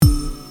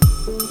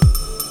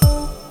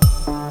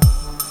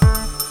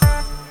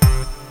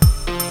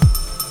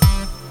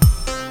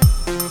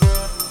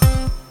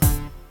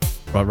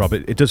Right, Rob.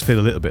 It does feel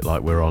a little bit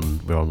like we're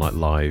on like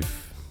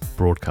live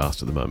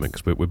broadcast at the moment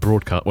because we're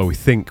broadcast. Well, we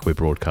think we're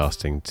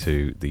broadcasting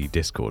to the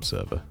Discord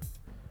server.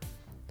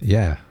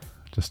 Yeah,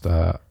 just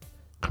a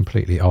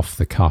completely off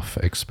the cuff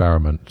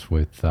experiment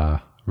with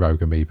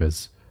Rogue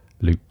Amoeba's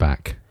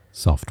loopback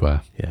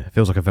software. Yeah, it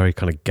feels like a very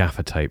kind of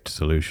gaffer taped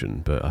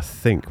solution, but I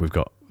think we've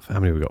got how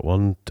many? We've got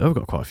one. Oh, we've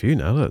got quite a few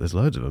now. Look, there's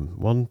loads of them.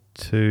 1,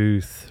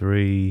 2,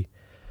 3.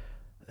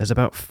 There's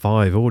about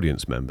 5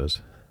 audience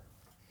members.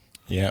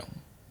 Yeah.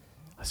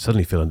 I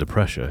suddenly feel under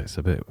pressure. It's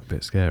a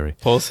bit scary.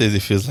 Paul says it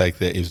feels like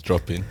they're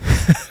eavesdropping.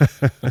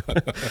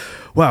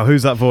 Wow,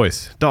 who's that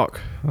voice? Doc,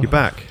 you're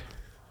back.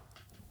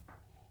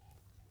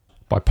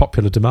 By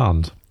popular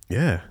demand.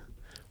 Yeah.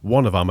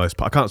 One of our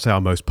I can't say our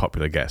most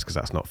popular guest because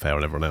that's not fair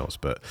on everyone else,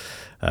 but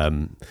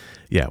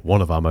yeah,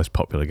 one of our most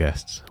popular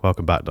guests.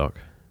 Welcome back, Doc.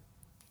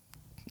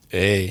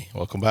 Hey,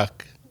 welcome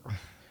back.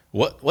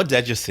 What did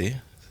I just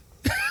say?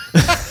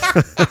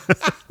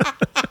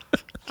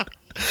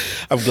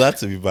 I'm glad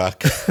to be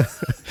back.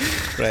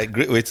 Right,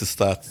 great way to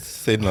start.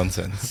 Say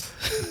nonsense.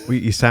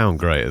 You sound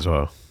great as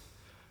well.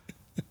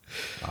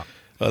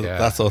 Well, Yeah.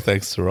 That's all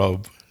thanks to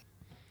Rob.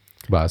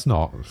 Well, it's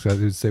not. So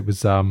it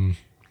was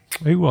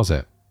who was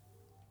it?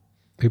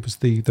 It was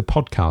the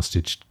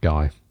podcastage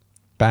guy,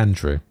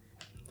 Bandrew.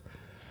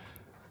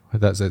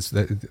 Was it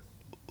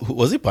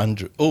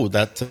Bandrew? Oh,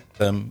 that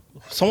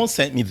someone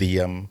sent me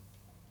the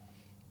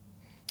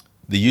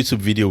YouTube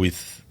video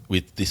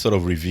with the sort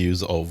of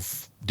reviews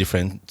of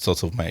different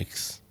sorts of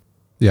mics.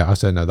 Yeah, I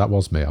said no. That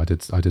was me. I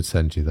did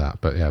send you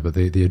that. But yeah, but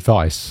the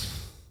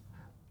advice,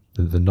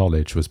 the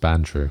knowledge was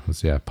Bandrew.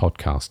 Was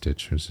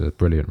Podcastage, which is a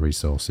brilliant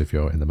resource if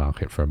you're in the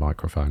market for a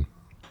microphone.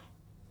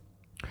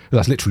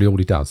 That's literally all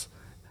he does.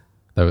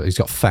 Though he's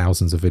got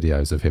thousands of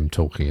videos of him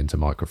talking into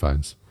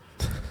microphones.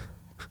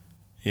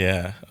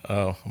 Yeah.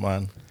 Oh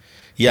man.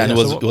 Yeah, and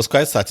it was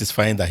quite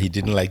satisfying that he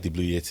didn't like the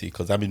Blue Yeti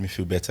because that made me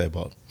feel better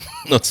about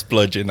not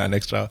splurging an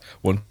extra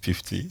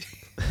 $150.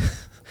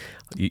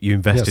 You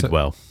invested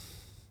well.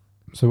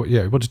 So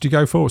yeah, what did you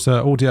go for? It's an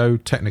Audio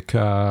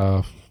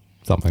Technica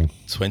something.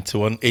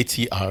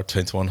 2180R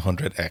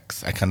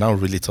 2100X. I can now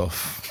reel it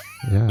off.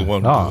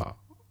 Yeah.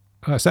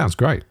 That sounds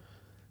great.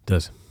 It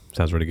does.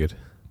 Sounds really good.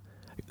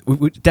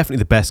 We're definitely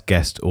the best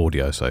guest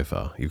audio so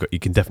far. You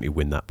can definitely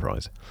win that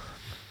prize.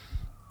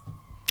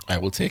 I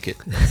will take it.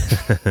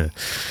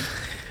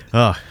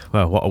 Well,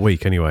 what a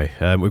week anyway.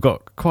 We've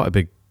got quite a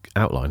big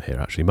outline here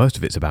actually. Most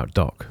of it's about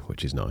Doc,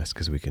 which is nice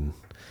because we can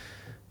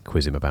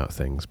quiz him about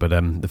things. But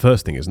the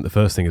first thing isn't. The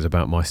first thing is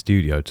about my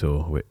studio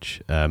tour,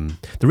 which the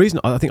reason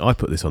I think I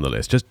put this on the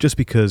list just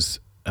because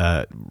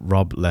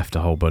Rob left a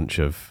whole bunch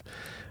of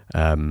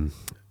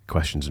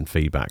questions and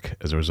feedback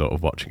as a result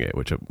of watching it,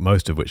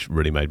 most of which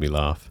really made me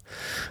laugh.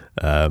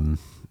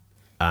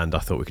 And I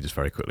thought we could just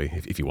very quickly,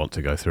 if you want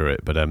to go through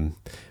it. But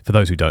for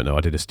those who don't know,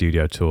 I did a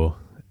studio tour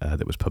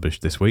that was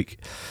published this week,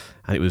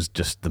 and it was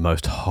just the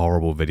most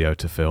horrible video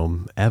to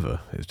film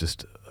ever. It was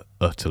just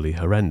utterly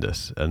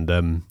horrendous. And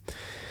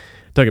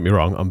don't get me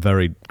wrong, I'm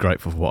very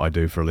grateful for what I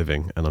do for a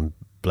living, and I'm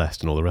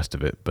blessed and all the rest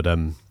of it. But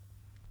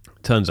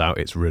turns out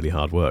it's really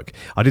hard work.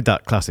 I did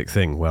that classic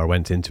thing where I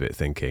went into it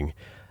thinking,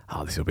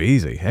 oh, this will be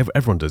easy.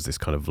 Everyone does this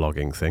kind of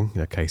vlogging thing.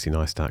 You know, Casey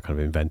Neistat kind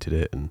of invented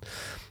it, and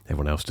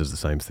everyone else does the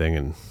same thing,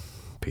 and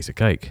piece of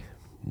cake.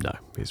 No,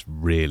 it's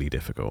really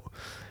difficult.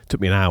 It took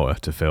me an hour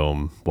to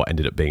film what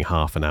ended up being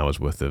half an hour's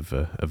worth of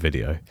a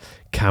video.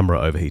 Camera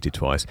overheated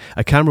twice.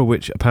 A camera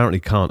which apparently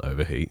can't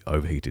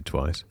overheated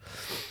twice.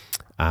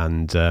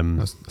 And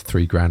That's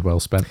 $3,000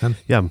 well spent then.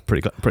 Yeah, I'm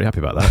pretty happy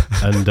about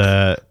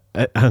that.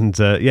 And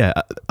yeah,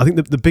 I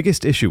think the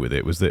biggest issue with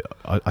it was that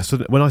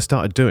when I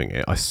started doing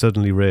it, I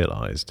suddenly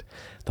realised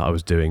that I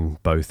was doing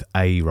both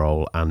A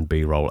roll and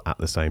B roll at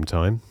the same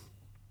time.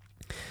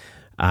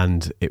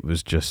 And it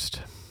was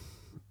just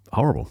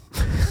horrible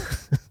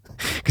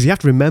because you have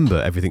to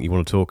remember everything you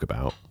want to talk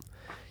about.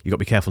 You've got to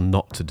be careful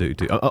not to do.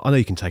 I know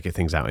you can take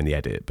things out in the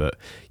edit, but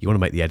you want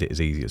to make the edit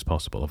as easy as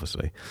possible,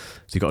 obviously.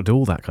 So you've got to do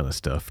all that kind of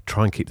stuff.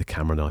 Try and keep the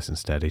camera nice and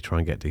steady. Try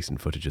and get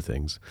decent footage of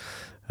things.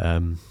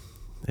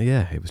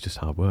 Yeah, it was just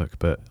hard work,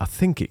 but I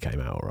think it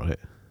came out all right.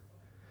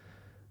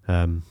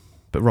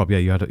 But Rob, yeah,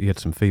 you had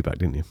some feedback,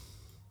 didn't you?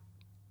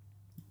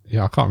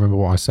 Yeah, I can't remember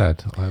what I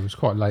said. It was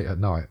quite late at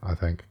night, I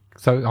think.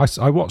 So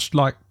I watched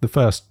like the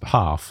first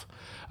half,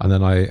 and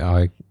then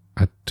I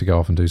had to go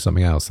off and do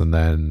something else, and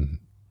then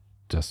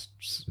just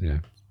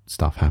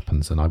stuff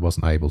happens, and I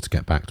wasn't able to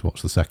get back to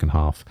watch the second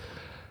half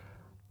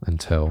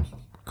until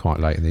quite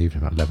late in the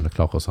evening, about 11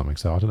 o'clock or something.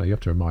 So I don't know. You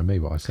have to remind me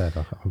what I said.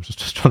 I was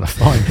just trying to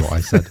find what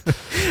I said.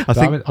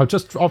 I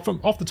just off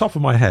the top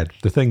of my head,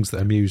 the things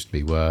that amused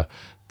me were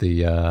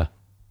the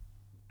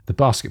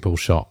basketball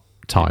shot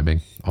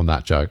timing on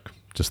that joke.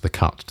 Just the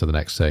cut to the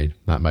next scene.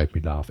 That made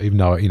me laugh. Even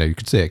though, you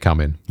could see it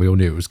coming. We all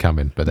knew it was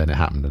coming, but then it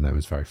happened and it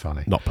was very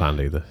funny. Not planned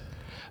either.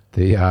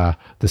 The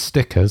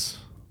stickers,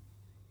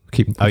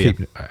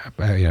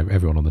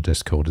 everyone on the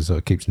Discord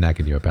keeps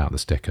nagging you about the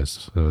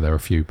stickers. There are a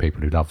few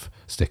people who love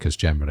stickers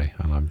generally,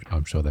 and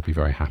I'm sure they'd be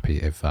very happy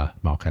if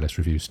Mark Ellis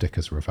Review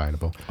stickers were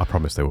available. I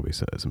promise they will be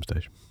at some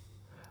stage.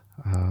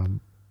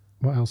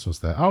 What else was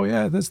there? Oh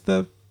yeah, there's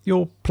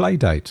your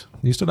Playdate.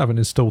 You still haven't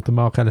installed the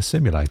Mark Ellis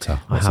Simulator.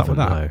 What's up with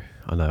that? No.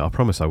 I know. I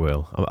promise I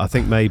will. I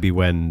think maybe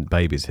when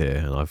baby's here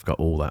and I've got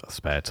all that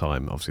spare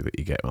time, obviously, that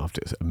you get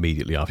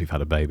immediately after you've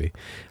had a baby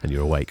and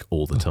you're awake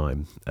all the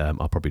time,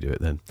 I'll probably do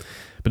it then.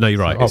 But no, you're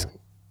right.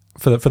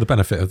 For the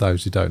benefit of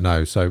those who don't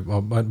know, so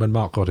when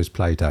Mark got his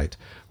Playdate,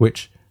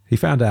 which he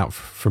found out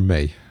from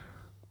me,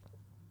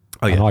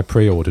 and I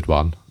pre-ordered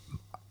one,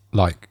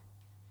 like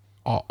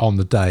on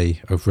the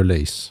day of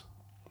release.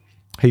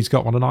 He's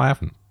got one and I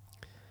haven't.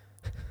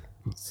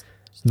 It's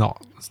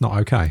not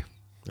okay.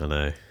 I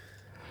know.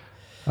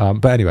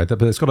 But anyway,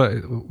 but it's got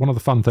one of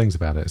the fun things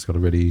about it. It's got a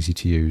really easy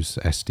to use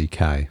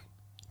SDK.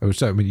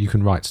 So you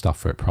can write stuff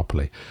for it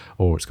properly,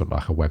 or it's got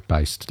like a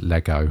web-based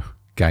Lego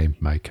game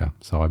maker.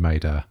 So I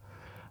made a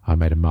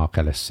Mark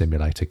Ellis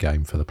Simulator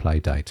game for the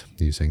Playdate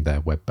using their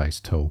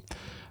web-based tool.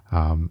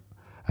 And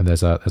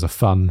there's a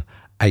fun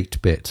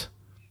 8-bit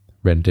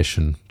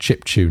rendition,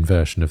 chiptune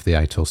version of the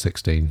 8 or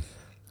 16.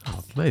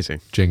 Oh,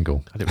 amazing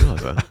jingle. I didn't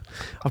realise that.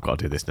 I've got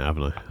to do this now,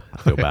 haven't I? I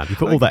feel bad. You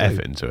put all that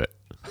effort into it.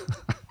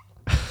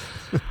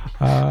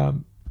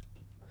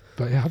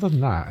 But yeah, other than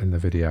that, in the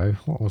video,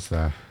 what was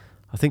there?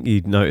 I think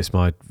you noticed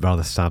my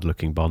rather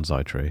sad-looking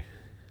bonsai tree.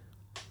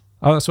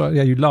 Oh, that's right.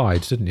 Yeah, you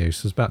lied, didn't you?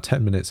 So it's about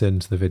 10 minutes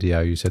into the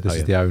video, you said this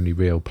is the only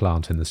real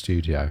plant in the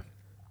studio,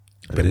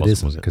 but it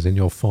isn't, because in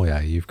your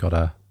foyer you've got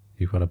a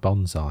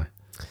bonsai,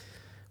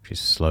 which is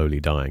slowly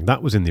dying.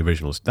 That was in the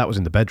original. That was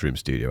in the bedroom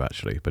studio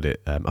actually, but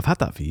I've had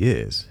that for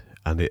years,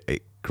 and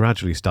it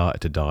gradually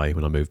started to die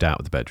when I moved out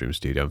of the bedroom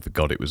studio and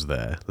forgot it was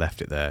there,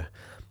 left it there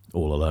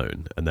all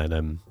alone, and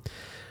then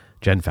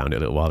Jen found it a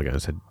little while ago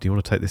and said, "Do you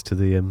want to take this to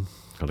the?"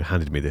 Kind of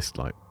handed me this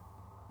like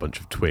bunch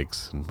of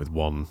twigs and with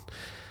one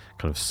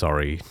kind of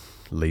sorry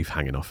leaf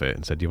hanging off it,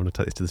 and said, "Do you want to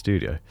take this to the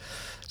studio?"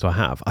 So I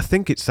have. I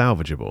think it's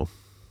salvageable.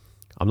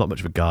 I'm not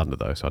much of a gardener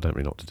though, so I don't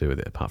really know what to do with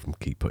it apart from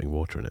keep putting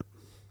water in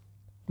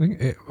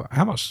it.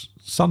 How much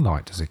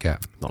sunlight does it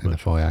get Not in much.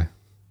 the foyer?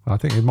 I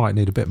think it might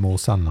need a bit more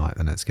sunlight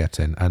than it's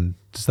getting. And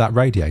does that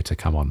radiator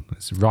come on?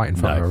 It's right in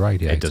front of a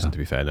radiator. It doesn't, to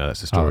be fair. No,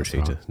 that's a storage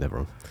heater. Right. Never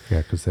on.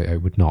 Yeah, because it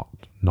would not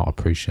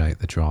appreciate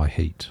the dry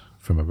heat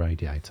from a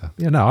radiator.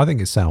 Yeah, no, I think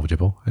it's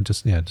salvageable. It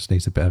just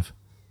needs a bit of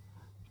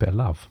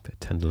love. A bit of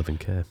tender loving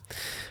care.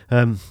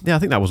 I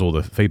think that was all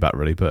the feedback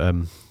really, but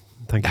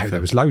thank you. No, there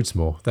was loads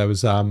more. There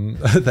was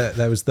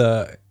there was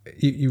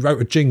you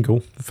wrote a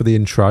jingle for the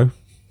intro,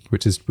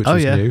 which is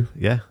new.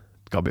 Yeah.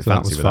 Got a bit So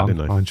fancy with that,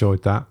 didn't I? I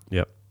enjoyed that.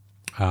 Yep.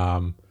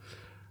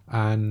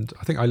 And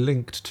I think I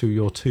linked to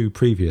your 2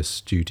 previous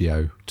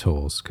studio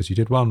tours, because you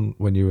did one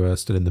when you were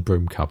still in the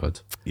broom cupboard.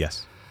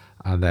 Yes.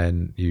 And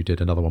then you did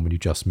another one when you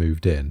just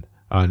moved in.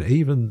 And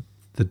even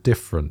the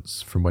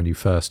difference from when you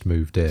first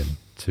moved in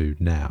to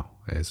now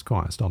is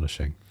quite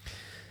astonishing.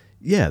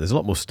 Yeah, there's a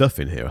lot more stuff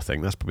in here, I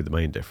think. That's probably the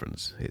main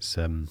difference. It's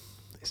an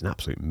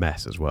absolute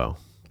mess as well.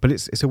 But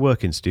it's a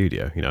working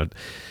studio. You know,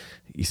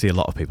 you see a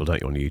lot of people,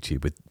 don't you, on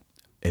YouTube with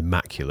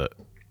immaculate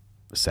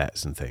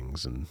sets and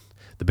things, and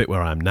the bit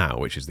where I am now,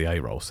 which is the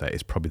A-roll set,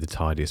 is probably the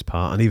tidiest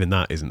part, and even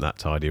that isn't that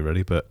tidy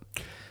really, but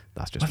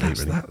that's just me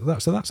really.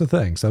 So that's the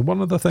thing. So one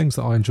of the things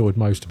that I enjoyed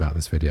most about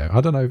this video, I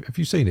don't know, have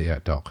you seen it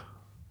yet, Doc?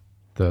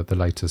 The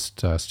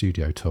latest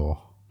studio tour?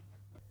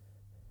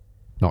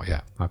 Not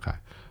yet. Okay.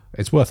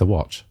 It's worth a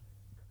watch.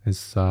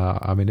 It's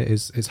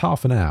it's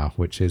half an hour,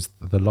 which is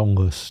the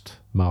longest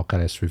Mark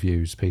Ellis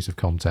Reviews piece of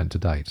content to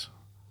date.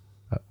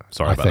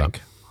 Sorry about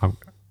that.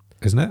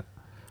 Isn't it?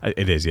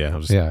 It is, yeah. I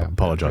was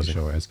apologising.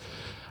 Sure it is.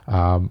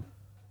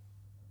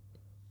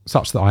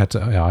 Such that I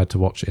had to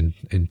watch it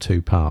in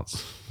 2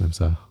 parts.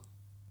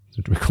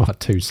 It required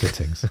 2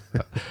 sittings.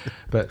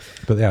 but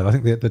yeah, I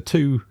think the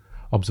 2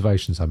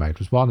 observations I made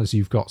was, one is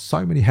you've got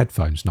so many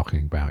headphones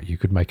knocking about, you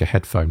could make a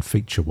headphone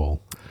feature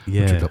wall,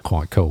 which would look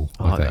quite cool,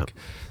 I think.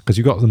 Because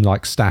you've got them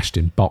like stashed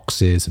in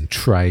boxes and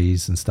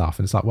trays and stuff,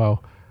 and it's like,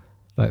 well,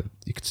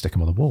 you could stick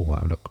them on the wall.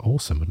 That would look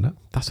awesome, wouldn't it?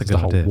 That's a good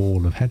idea. The whole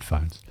wall of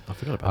headphones. I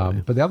forgot about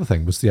that. But the other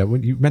thing was,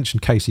 when you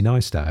mentioned Casey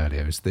Neistat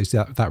earlier, is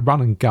that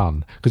run and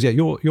gun. Because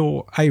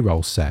your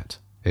A-roll set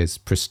is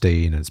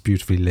pristine and it's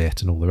beautifully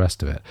lit and all the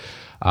rest of it.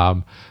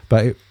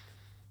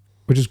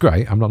 Which is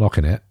great. I'm not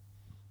knocking it,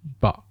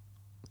 but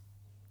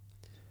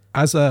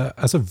as a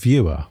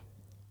viewer,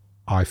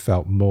 I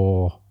felt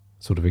more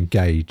sort of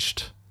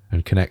engaged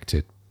and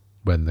connected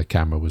when the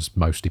camera was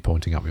mostly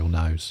pointing up your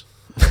nose.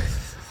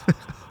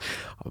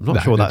 I'm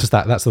not sure that's just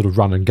that sort of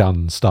run and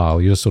gun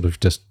style. You're sort of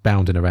just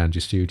bounding around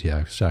your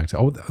studio showing.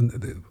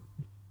 The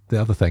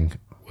other thing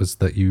was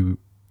that you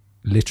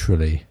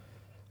literally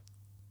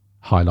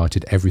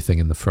highlighted everything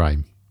in the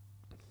frame.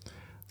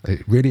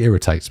 It really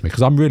irritates me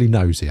because I'm really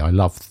nosy. I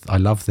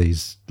love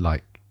these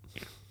like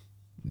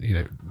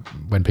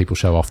when people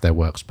show off their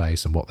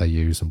workspace and what they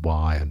use and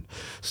why, and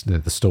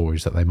the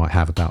stories that they might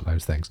have about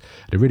those things.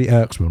 It really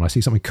irks me when I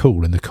see something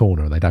cool in the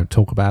corner and they don't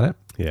talk about it.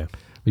 Yeah.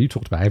 Well, you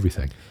talked about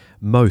everything.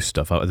 Most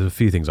stuff. There's a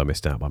few things I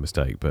missed out by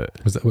mistake, but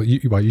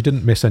you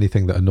didn't miss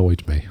anything that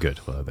annoyed me. Good.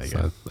 Well, there you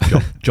go.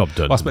 Job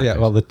done.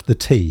 The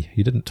T.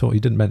 You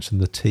didn't mention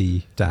the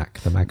T DAC,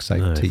 the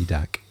MagSafe T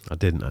DAC. I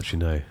didn't actually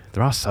know.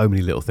 There are so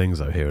many little things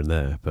though here and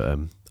there, but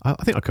I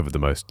think I covered the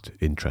most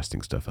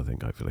interesting stuff. I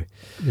think hopefully.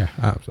 Yeah,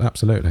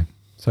 absolutely.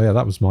 So yeah,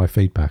 that was my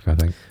feedback. I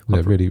think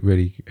really,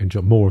 really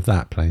enjoy more of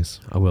that,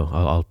 please. I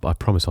will. I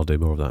promise I'll do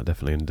more of that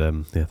definitely.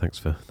 And thanks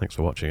for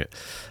watching it.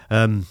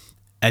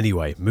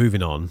 Anyway,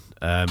 moving on.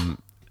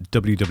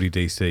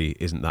 WWDC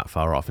isn't that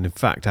far off, and in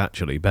fact,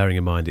 actually, bearing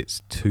in mind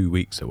it's 2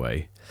 weeks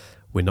away,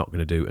 we're not going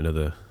to do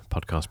another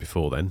podcast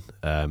before then.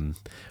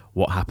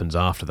 What happens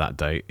after that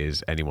date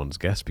is anyone's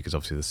guess, because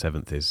obviously the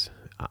 7th is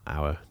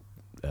our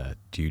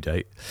due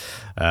date.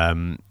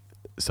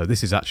 So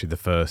this is actually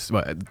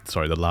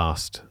the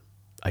last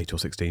 8 or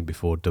 16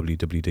 before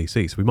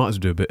WWDC. So we might as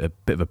well do a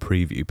bit of a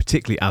preview,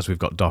 particularly as we've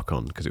got Doc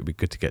on, because it would be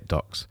good to get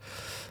Doc's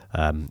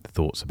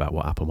thoughts about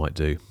what Apple might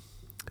do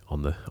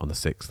on the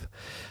 6th.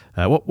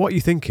 What are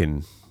you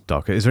thinking,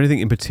 Doc? Is there anything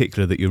in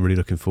particular that you're really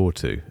looking forward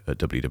to at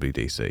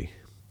WWDC?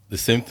 The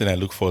same thing I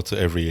look forward to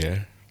every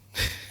year,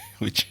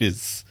 which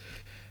is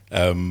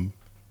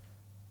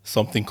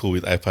something cool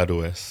with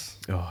iPadOS.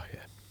 Oh yeah.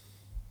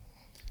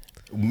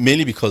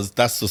 Mainly because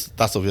that's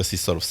obviously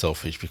sort of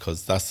selfish,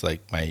 because that's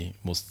like my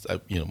most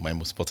my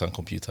most important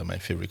computer, my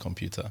favorite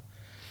computer,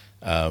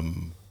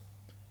 and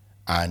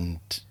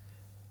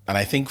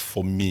I think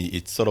for me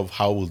it's sort of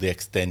how will they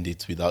extend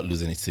it without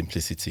losing its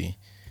simplicity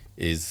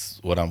is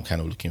what I'm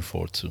kind of looking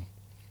forward to.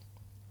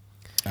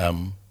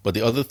 But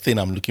the other thing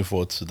I'm looking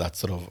forward to that's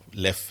sort of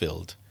left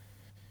field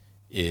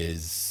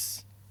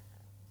is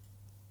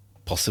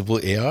possible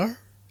AR,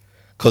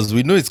 because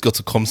we know it's got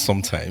to come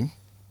sometime.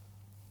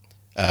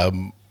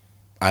 And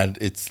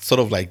it's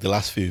sort of like the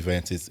last few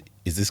events is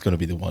this going to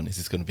be the one? Is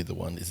this going to be the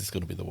one? Is this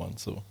going to be the one?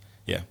 So,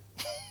 yeah.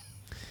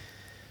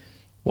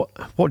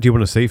 What do you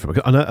want to see from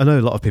it? I know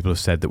a lot of people have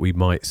said that we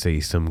might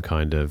see some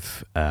kind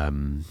of,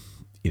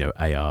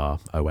 AR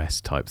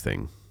OS type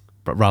thing,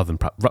 but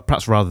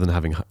perhaps rather than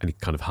having any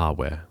kind of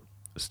hardware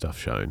stuff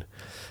shown,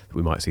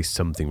 we might see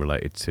something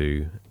related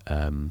to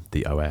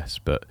the OS.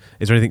 But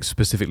is there anything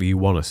specifically you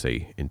want to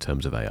see in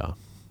terms of AR?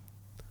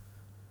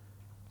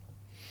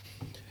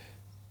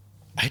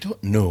 I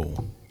don't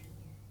know,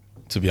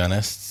 to be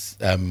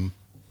honest. I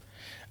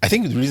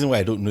think the reason why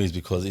I don't know is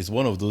because it's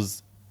one of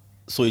those.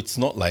 So it's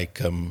not like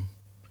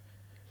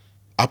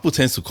Apple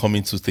tends to come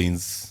into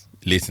things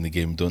late in the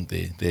game, don't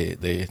they?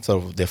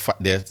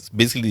 They're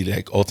basically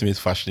like ultimate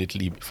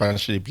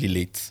fashionably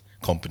late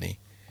company,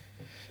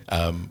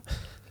 and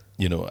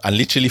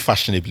literally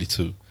fashionably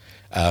too.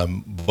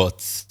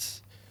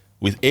 But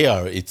with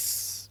AR,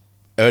 it's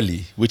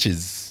early, which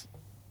is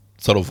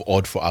sort of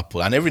odd for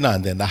Apple, and every now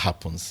and then that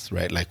happens,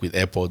 right? Like with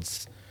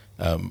AirPods,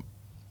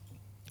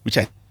 which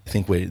I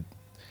think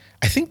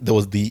there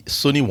was the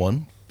Sony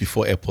one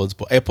before AirPods,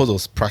 but AirPods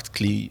was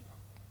practically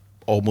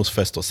almost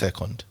first or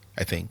second,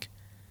 I think,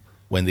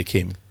 when they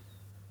came.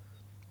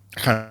 I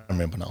can't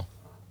remember now.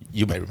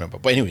 You might remember,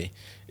 but anyway,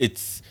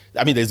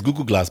 there's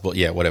Google Glass, but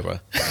yeah, whatever.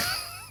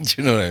 Do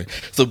you know what I mean?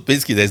 So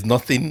basically, there's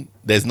nothing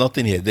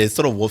here. There's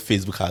sort of what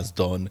Facebook has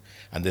done,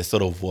 and there's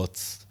sort of what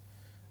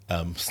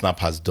Snap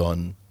has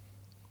done.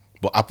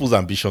 But Apple's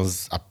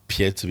ambitions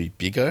appear to be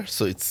bigger.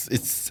 So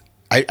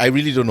I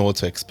really don't know what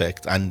to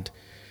expect. And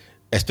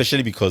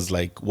especially because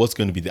like what's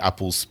going to be the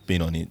Apple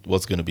spin on it?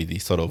 What's going to be the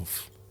sort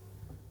of,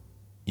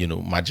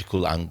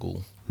 magical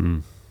angle?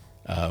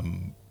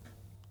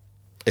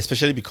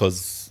 Especially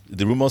because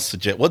the rumors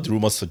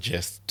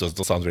suggest does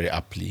not sound very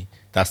aptly.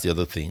 That's the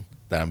other thing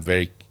that I'm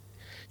very,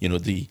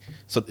 the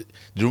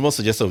rumors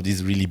suggest of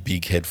these really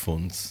big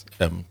headsets,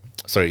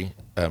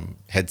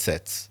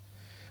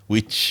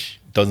 which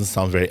doesn't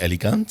sound very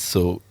elegant.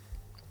 So,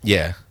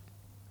 yeah,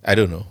 I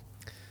don't know.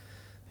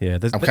 Yeah,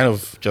 I'm kind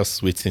of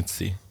just waiting to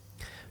see.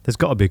 There's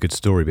got to be a good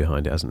story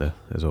behind it, hasn't there?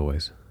 As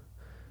always,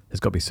 there's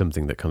got to be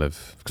something that kind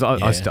of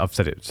because I've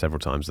said it several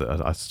times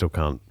that I still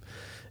can't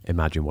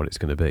imagine what it's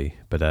going to be.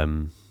 But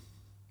I'm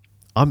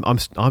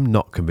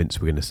not convinced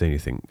we're going to see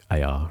anything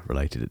AR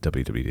related at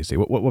WWDC.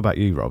 What about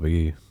you, Rob? Do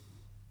you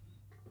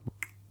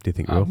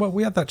think we will? Well,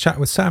 we had that chat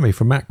with Sammy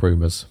from Mac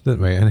Rumors,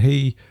 didn't we? And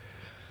he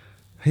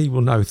will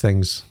know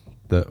things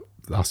that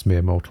us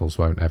mere mortals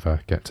won't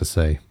ever get to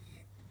see.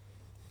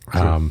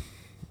 And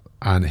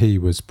he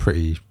was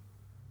pretty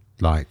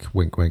like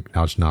wink wink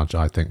nudge nudge,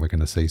 I think we're going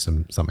to see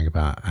something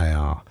about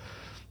AR.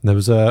 And there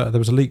was a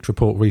leaked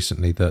report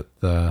recently that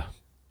a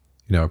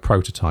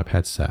prototype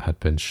headset had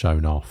been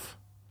shown off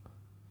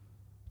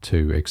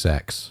to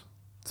execs.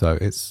 So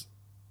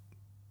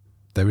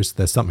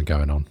there's something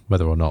going on.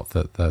 Whether or not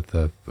that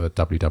the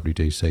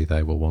WWDC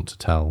they will want to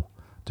tell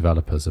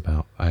developers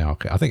about AR.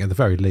 I think at the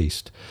very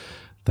least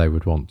they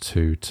would want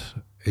to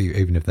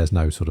even if there's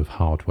no sort of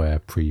hardware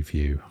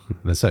preview.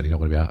 There's certainly not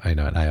going to be an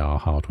AR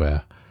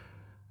hardware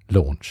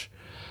launch.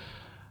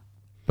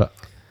 But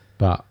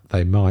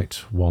they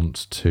might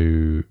want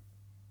to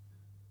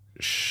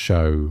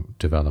show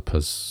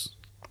developers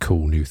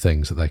cool new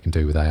things that they can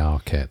do with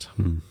ARKit.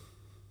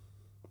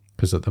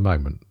 Because at the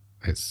moment,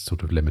 it's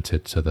sort of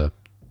limited to the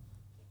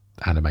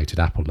animated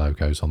Apple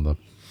logos on the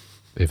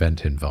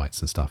event invites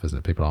and stuff, isn't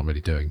it? People aren't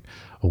really doing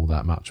all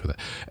that much with it.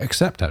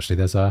 Except actually,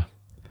 there's a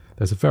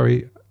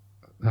very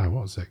what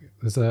was it?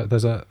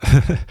 There's a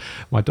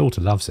my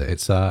daughter loves it.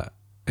 It's a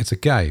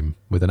game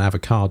with an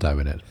avocado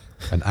in it,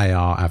 an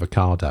AR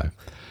avocado,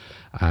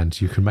 and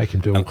you can make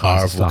him do all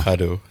kinds of stuff.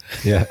 Avocado.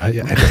 Yeah,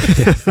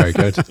 very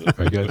good,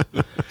 very good.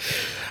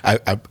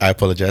 I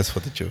apologize for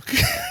the joke.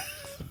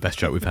 Best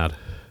joke we've had.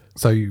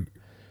 So you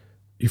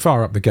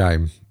fire up the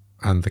game,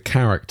 and the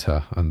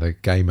character and the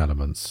game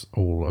elements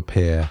all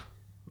appear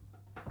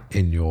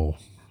in your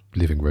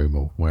living room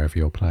or wherever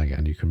you're playing it,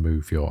 and you can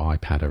move your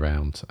iPad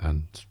around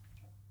and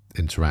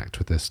interact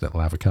with this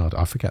little avocado.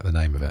 I forget the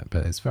name of it,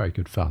 but it's very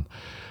good fun.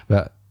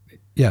 But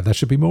yeah, there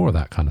should be more of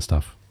that kind of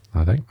stuff.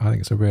 I think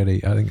it's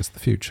the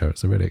future.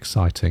 It's a really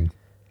exciting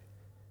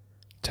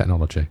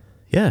technology.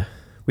 Yeah,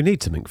 we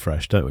need something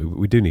fresh, don't we?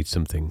 We do need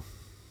something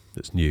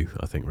that's new,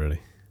 I think, really.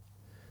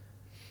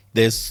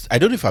 I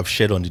don't know if I've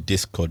shared on the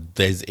Discord,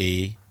 there's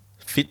a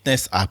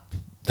fitness app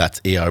that's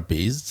AR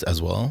based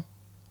as well.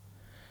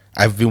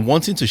 I've been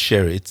wanting to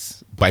share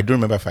it, but I don't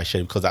remember if I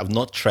shared it because I've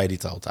not tried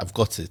it out. I've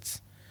got it.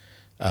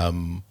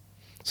 So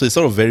it's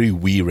sort of very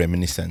Wii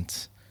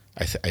reminiscent,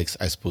 I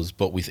suppose,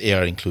 but with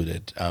AR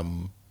included.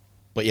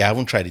 But yeah, I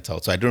haven't tried it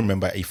out. So I don't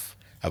remember if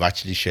I've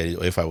actually shared it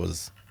or if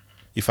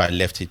I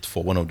left it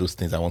for one of those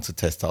things I want to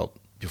test out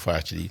before I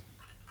actually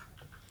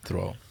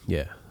throw out.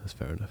 Yeah, that's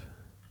fair enough.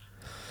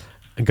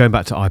 And going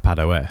back to iPad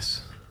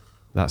OS,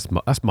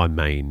 that's my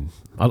main.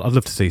 I'd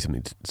love to see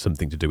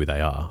something to do with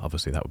AR.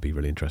 Obviously, that would be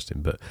really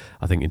interesting. But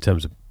I think in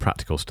terms of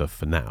practical stuff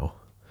for now,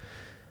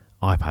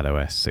 iPad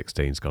OS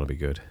 16 is going to be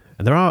good.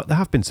 And there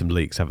have been some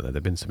leaks, haven't there?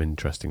 There've been some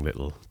interesting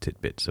little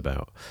tidbits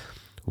about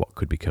what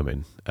could be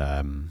coming.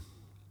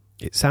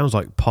 It sounds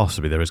like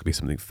possibly there is going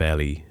to be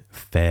something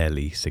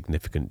fairly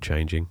significant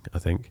changing. I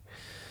think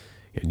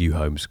new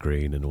home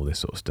screen and all this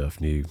sort of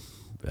stuff. New,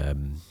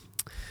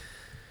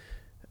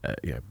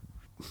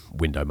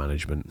 window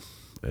management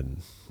and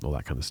all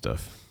that kind of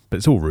stuff. But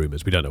it's all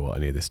rumours. We don't know what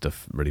any of this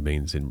stuff really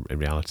means in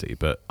reality.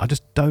 But I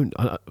just don't.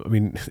 I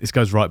mean, this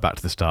goes right back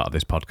to the start of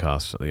this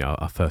podcast,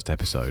 our first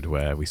episode,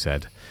 where we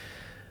said,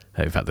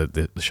 in fact,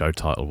 the show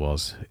title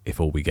was "If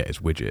All We Get Is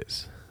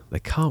Widgets." They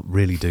can't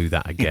really do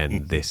that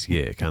again this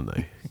year, can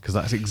they? Because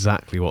that's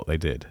exactly what they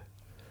did.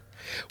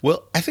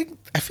 Well, I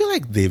feel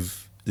like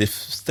they've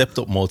stepped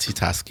up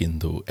multitasking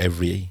though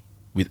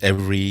with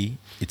every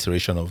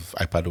iteration of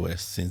iPadOS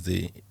since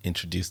they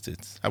introduced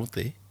it, haven't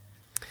they?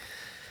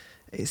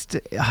 It's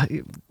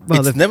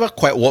never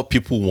quite what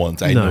people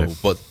want, I know,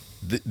 but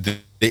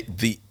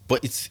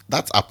that's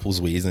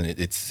Apple's way, isn't it?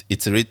 It's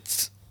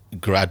iterates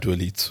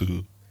gradually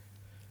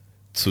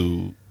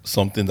to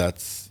something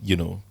that's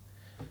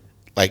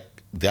like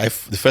the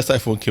first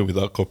iPhone came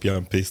without copy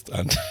and paste,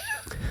 and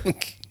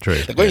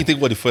true. Like when you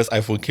think what the first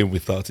iPhone came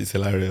without, it's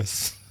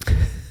hilarious.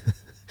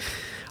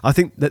 I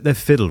think that they've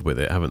fiddled with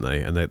it, haven't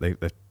they? And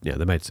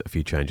they made a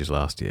few changes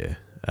last year,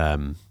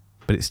 but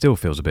it still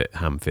feels a bit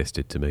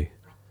ham-fisted to me.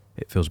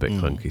 It feels a bit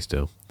clunky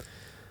still.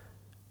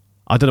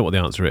 I don't know what the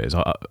answer is.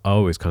 I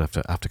always kind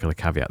of have to kind of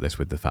caveat this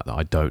with the fact that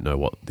I don't know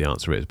what the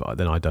answer is, but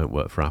then I don't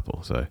work for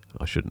Apple, so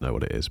I shouldn't know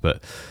what it is.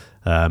 But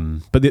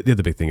the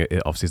other big thing,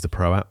 obviously, is the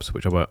Pro apps,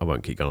 which I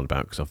won't keep going on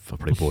about because I've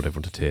probably bored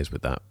everyone to tears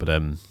with that. But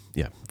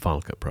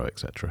Final Cut Pro,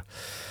 etc.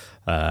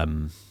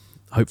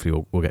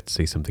 Hopefully, we'll get to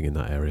see something in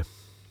that area.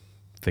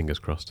 Fingers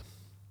crossed.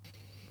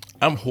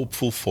 I'm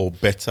hopeful for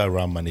better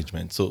RAM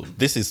management. So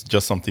this is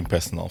just something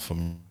personal for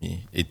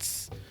me.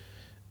 It's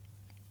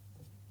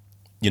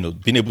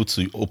being able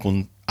to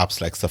open apps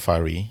like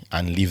Safari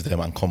and leave them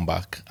and come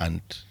back,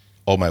 and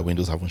all my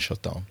windows haven't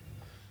shut down.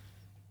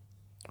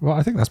 Well,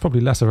 I think that's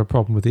probably less of a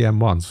problem with the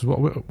M1s.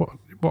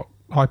 What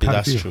iPad? Yeah,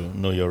 that's true.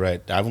 No, you're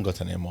right. I haven't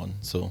got an M1.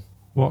 So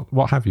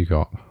what have you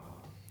got?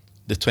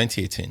 The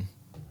 2018.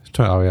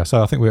 Oh yeah.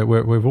 So I think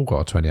we've all got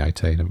a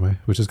 2018, haven't we?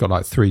 Which has got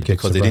like 3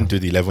 gigs. Because they didn't do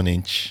the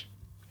 11-inch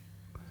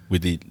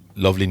with the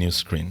lovely new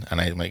screen,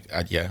 and I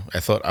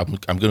thought I'm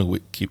going to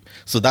keep.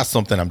 So that's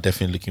something I'm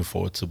definitely looking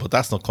forward to. But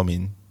that's not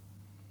coming.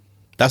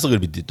 That's not going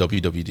to be the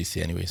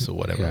WWDC anyway. So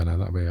whatever. Yeah, no,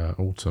 that'll be an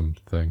autumn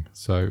thing.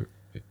 So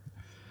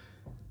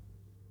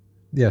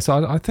yeah,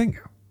 so I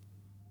think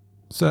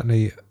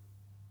certainly,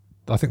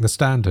 I think the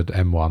standard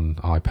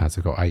M1 iPads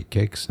have got 8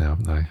 gigs now,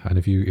 haven't they? And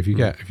if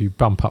you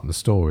bump up the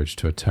storage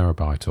to 1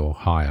 terabyte or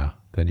higher,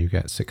 then you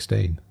get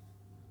 16.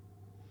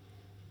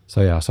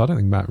 So yeah, so I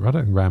don't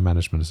think RAM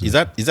management is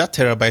that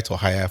terabyte or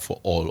higher for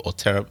all, or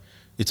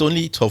it's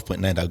only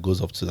 12.9 that goes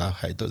up to that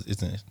high,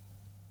 isn't it?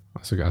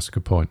 That's a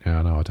good point.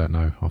 Yeah, no, I don't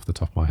know off the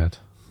top of my head.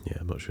 Yeah,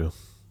 I'm not sure.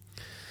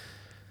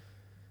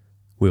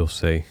 We'll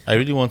see. I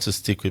really want to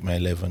stick with my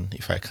 11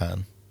 if I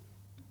can.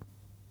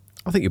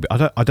 I think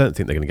I don't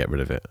think they're going to get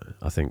rid of it.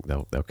 I think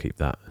they'll keep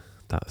that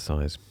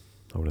size.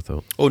 I would have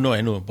thought. Oh no,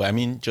 I know, but I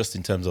mean, just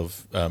in terms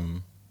of, I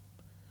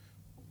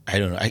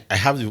don't know. I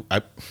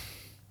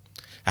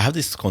have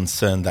this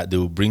concern that they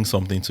will bring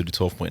something to the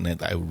 12.9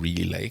 that I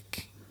really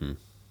like,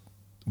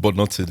 but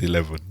not to the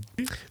 11.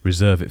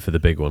 Reserve it for the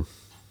big one.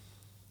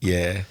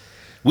 Yeah,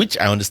 which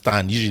I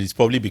understand. Usually, it's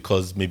probably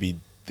because maybe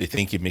they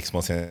think it makes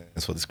more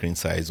sense for the screen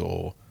size,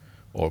 or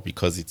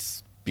because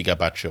it's bigger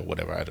battery or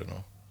whatever. I don't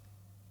know,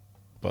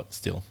 but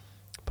still,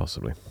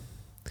 Possibly.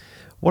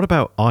 What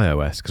about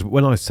iOS? Because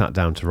when I sat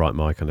down to write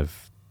my kind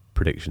of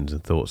predictions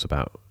and thoughts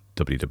about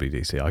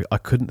WWDC, I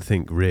couldn't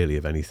think really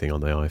of anything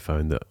on the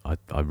iPhone that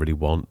I really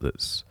want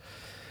that's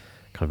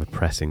kind of a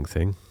pressing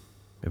thing.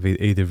 Have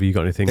either of you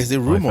got anything? there's a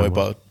rumor iPhone-wise?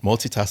 about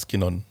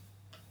multitasking on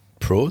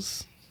Pro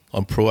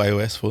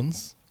iOS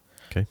phones.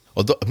 Okay.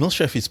 Although I'm not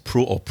sure if it's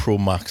Pro or Pro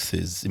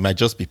Maxes. It might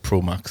just be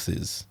Pro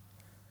Maxes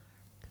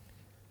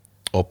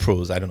or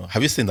Pros. I don't know.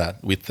 Have you seen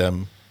that with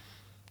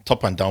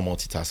top and down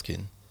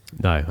multitasking?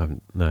 No, I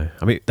haven't. No.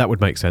 I mean, that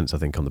would make sense, I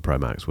think, on the Pro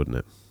Max, wouldn't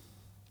it?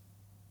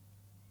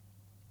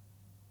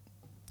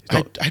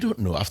 I don't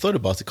know. I've thought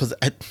about it because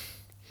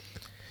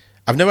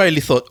I've never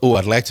really thought, oh,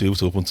 I'd like to be able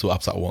to open 2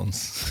 apps at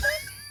once.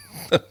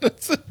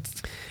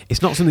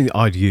 It's not something that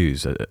I'd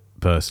use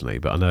personally,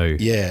 but I know.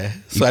 Yeah.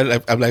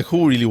 So I'm like,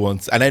 who really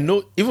wants? And I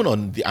know even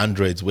on the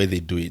Androids where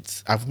they do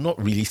it, I've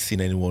not really seen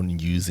anyone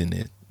using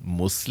it.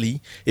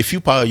 Mostly a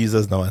few power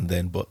users now and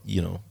then, but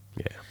you know,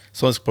 Yeah.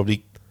 someone's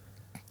probably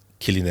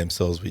killing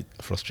themselves with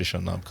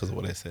frustration now because of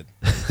what I said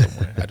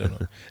somewhere. I don't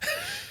know.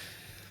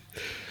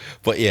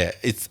 But yeah,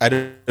 I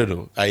don't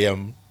know. I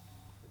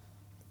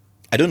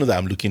don't know that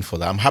I'm looking for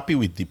that. I'm happy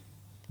with the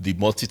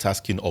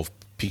multitasking of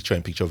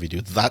picture-in-picture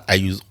video. That I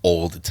use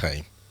all the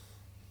time,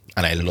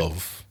 and I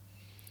love.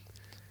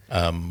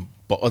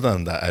 But other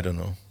than that, I don't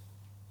know.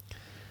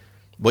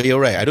 But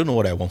you're right. I don't know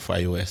what I want for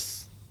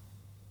iOS.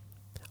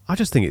 I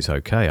just think it's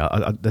okay.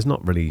 There's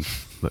not really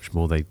much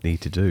more they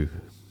need to do,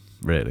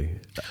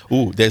 really.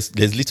 Oh,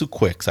 there's little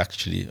quirks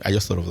actually. I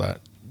just thought of that.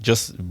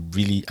 Just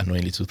really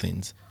annoying little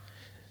things.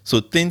 So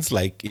things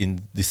like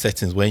in the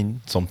settings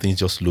when some things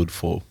just load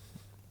for,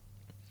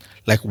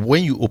 like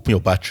when you open your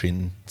battery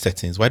in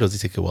settings, why does it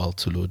take a while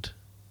to load?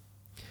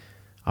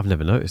 I've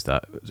never noticed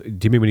that.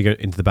 Do you mean when you go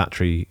into the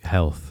battery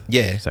health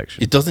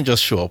section? It doesn't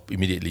just show up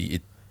immediately.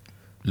 It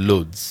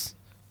loads.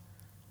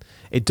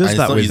 It does and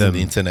that it's not with using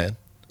the internet.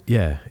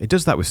 Yeah, it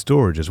does that with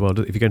storage as well.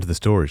 If you go into the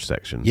storage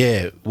section.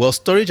 Yeah, well,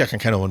 storage I can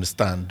kind of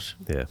understand.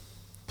 Yeah.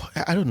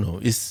 But I don't know.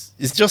 It's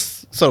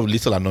just sort of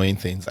little annoying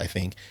things, I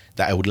think,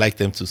 that I would like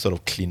them to sort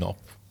of clean up.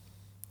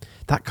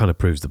 That kind of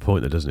proves the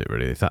point, though, doesn't it?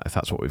 Really, if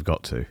that's what we've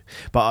got to.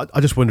 But I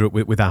just wonder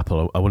with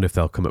Apple. I wonder if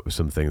they'll come up with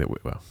something that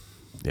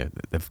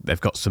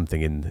they've got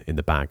something in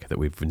the bag that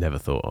we've never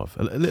thought of.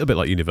 A little bit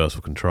like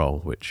universal control,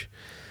 which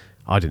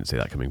I didn't see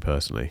that coming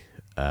personally.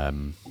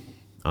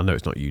 I know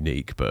it's not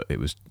unique, but it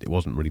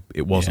wasn't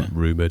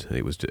rumoured.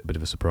 It was a bit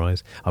of a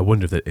surprise. I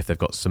wonder if they've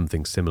got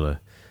something similar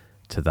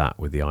to that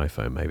with the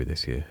iPhone maybe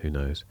this year. Who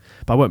knows?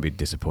 But I won't be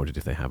disappointed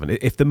if they haven't.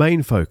 If the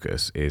main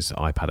focus is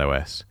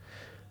iPadOS,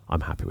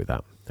 I'm happy with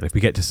that. And if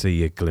we get to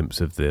see a glimpse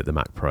of the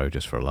Mac Pro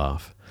just for a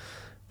laugh,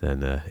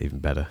 then even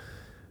better.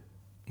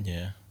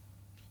 Yeah.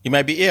 It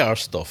might be AR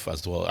stuff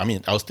as well. I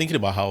mean, I was thinking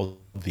about how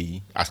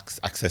the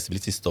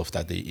accessibility stuff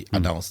that they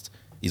announced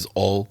is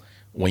all,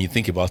 when you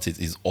think about it,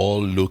 is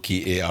all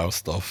low-key AR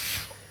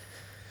stuff.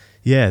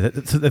 Yeah,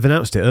 they've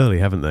announced it early,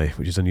 haven't they?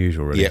 Which is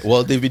unusual, really. Yeah,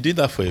 well, they've been doing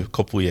that for a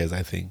couple of years,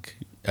 I think.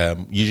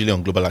 Usually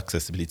on Global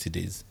Accessibility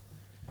Days.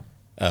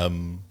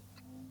 And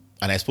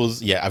I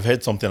suppose, I've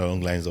heard something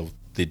along the lines of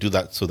they do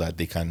that so that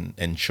they can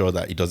ensure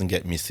that it doesn't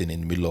get missing in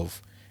the middle of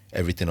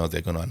everything else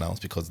they're going to announce,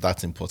 because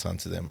that's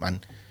important to them.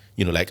 And,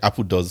 you know, like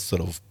Apple does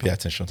sort of pay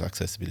attention to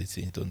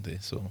accessibility, don't they?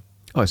 So.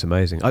 Oh, it's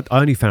amazing. I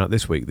only found out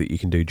this week that you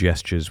can do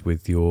gestures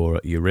with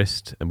your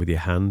wrist and with your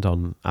hand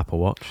on Apple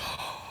Watch.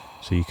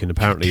 So you can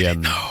apparently...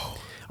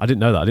 I didn't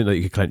know that. I didn't know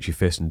you could clench your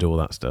fist and do all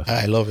that stuff.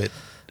 I love it.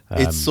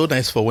 It's so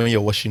nice for when you're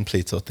washing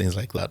plates or things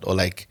like that. Or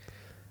like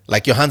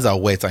your hands are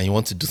wet and you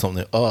want to do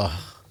something. Oh.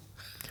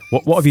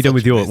 What have you done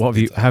with yours?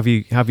 Have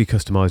you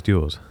customized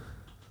yours?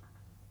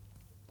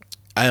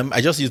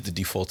 I just use the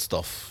default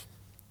stuff.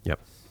 Yep.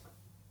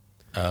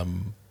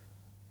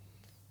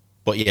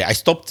 But yeah, I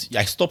stopped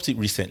it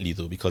recently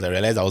though, because I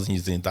realized I wasn't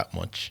using it that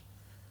much.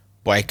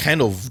 But I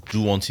kind of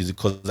do want to use it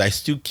because I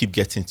still keep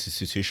getting to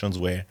situations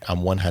where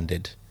I'm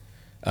one-handed.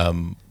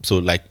 So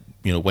like,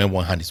 you know, when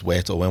one hand is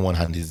wet or when one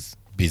hand is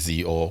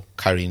busy or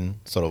carrying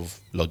sort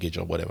of luggage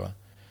or whatever.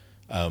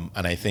 And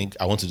I think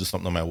I want to do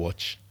something on my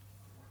watch.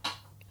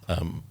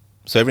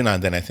 So every now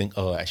and then I think,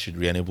 I should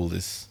re-enable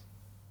this.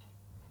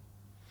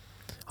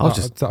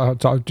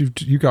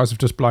 You guys have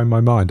just blown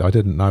my mind. I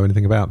didn't know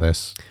anything about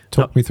this.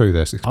 Talk me through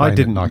this. Explain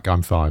it like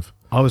I'm 5.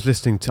 I was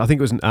listening to, I think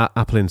it was an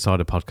Apple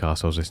Insider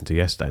podcast I was listening to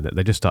yesterday, and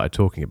they just started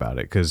talking about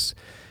it because,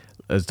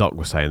 as Doc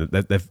was saying,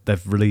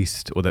 they've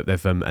released or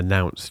they've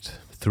announced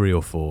 3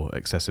 or 4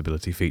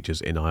 accessibility features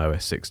in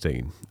iOS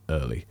 16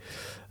 early.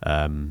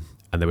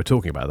 And they were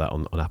talking about that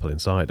on Apple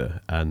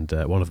Insider, and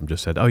one of them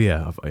just said, "Oh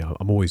yeah,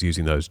 I'm always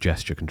using those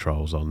gesture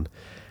controls on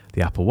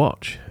the Apple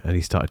Watch, and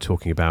he started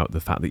talking about the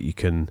fact that you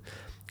can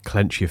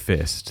clench your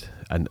fist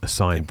and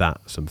assign that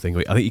something.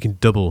 I think you can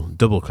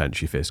double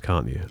clench your fist,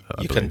 can't you?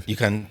 You can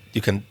clench.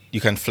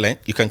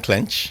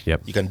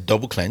 Yep. You can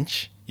double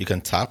clench. You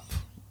can tap.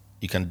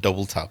 You can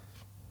double tap.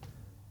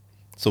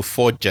 So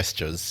 4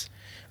 gestures,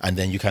 and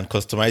then you can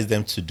customize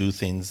them to do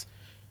things,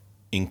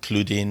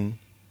 including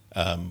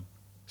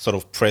sort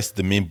of press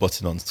the main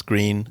button on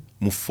screen,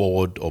 move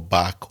forward or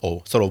back,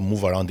 or sort of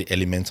move around the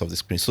elements of the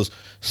screen. So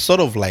sort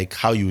of like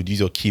how you would use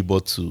your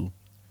keyboard to,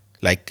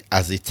 like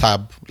as a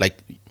tab,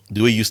 like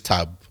the way you use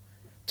tab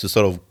to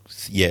sort of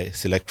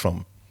select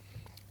from.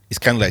 It's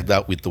kind of like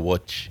that with the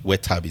watch, where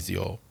tab is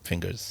your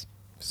fingers.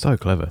 So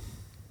clever.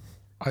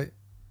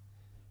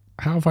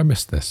 How have I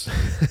missed this?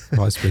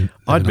 Well, it's been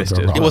I'd missed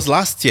it. It was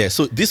last year.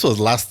 So this was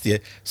last year.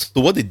 So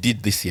what they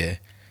did this year,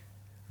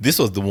 this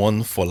was the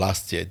one for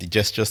last year. The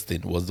gestures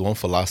thing was the one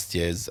for last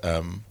year's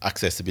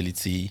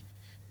accessibility,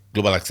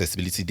 Global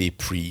Accessibility Day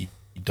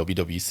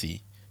pre-WWDC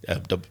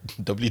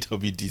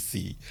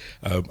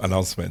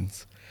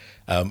announcements.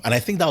 And I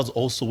think that was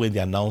also when they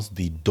announced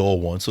the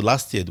door one. So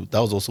last year, that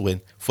was also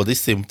when, for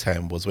this same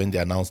time, was when they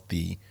announced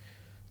the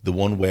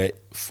one where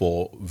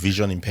for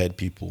vision impaired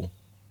people,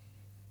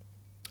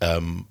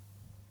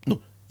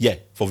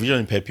 for vision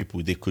impaired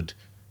people, they could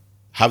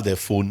have their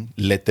phone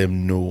let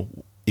them know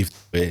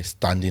if they're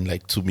standing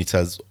like 2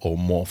 meters or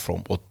more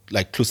from, or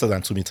like closer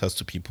than 2 meters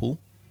to people.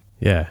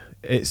 Yeah,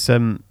 it's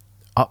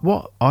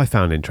what I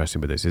found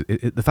interesting with this is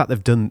the fact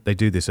they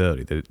do this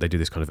early. They do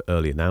this kind of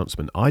early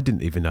announcement. I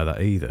didn't even know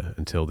that either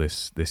until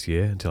this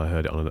year, until I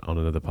heard it on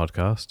another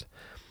podcast.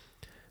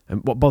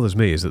 And what bothers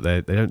me is that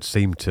they don't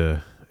seem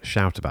to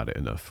shout about it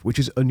enough, which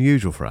is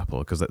unusual for Apple,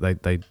 because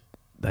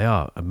they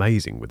are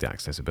amazing with the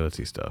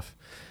accessibility stuff,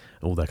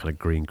 all their kind of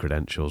green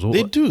credentials.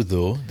 They do,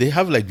 though. They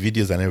have like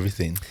videos and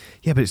everything.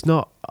 Yeah, but it's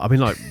not. I mean,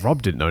 like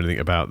Rob didn't know anything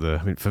about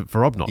for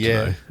Rob not to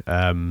know.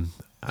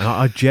 And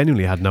I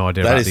genuinely had no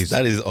idea about these.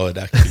 That is odd,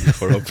 actually,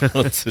 for Rob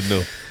not to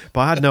know.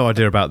 But I had no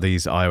idea about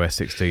these iOS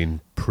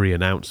 16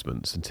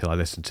 pre-announcements until I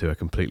listened to a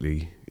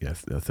completely a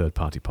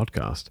third-party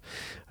podcast.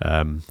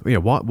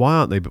 Why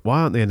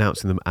aren't they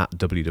announcing them at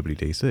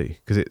WWDC?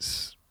 Because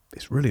it's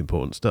really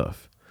important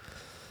stuff.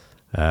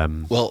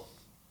 Well,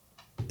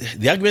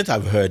 the argument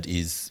I've heard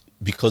is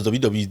because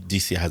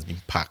WWDC has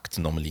been packed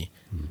normally,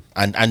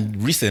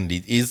 and recently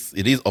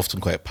it is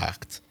often quite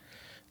packed.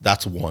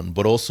 That's one,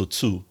 but also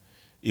two,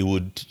 it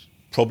would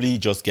probably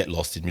just get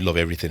lost in the middle of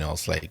everything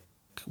else, like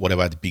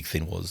whatever the big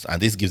thing was,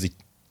 and this gives it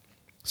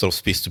sort of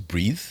space to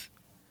breathe,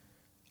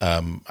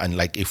 and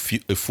like a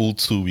full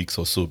 2 weeks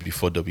or so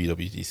before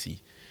WWDC,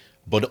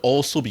 but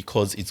also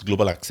because it's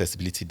Global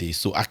Accessibility Day.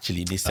 So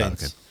actually, in a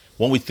sense,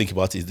 one way to think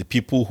about it is the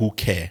people who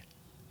care.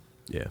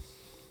 Yeah.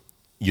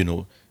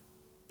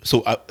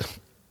 So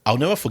I'll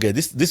never forget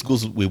this. This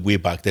goes way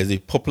back. There's a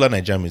popular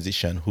Nigerian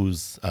musician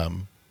who's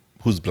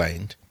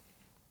blind.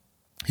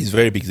 He's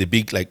very big. He's a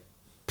big like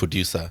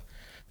producer.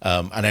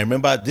 And I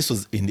remember this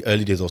was in the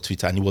early days of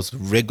Twitter, and he was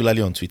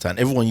regularly on Twitter, and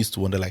everyone used to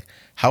wonder like,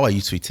 how are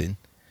you tweeting?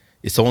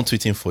 Is someone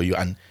tweeting for you?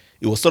 And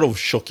it was sort of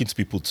shocking to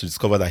people to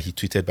discover that he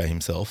tweeted by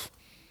himself.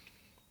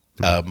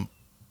 But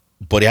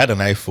he had an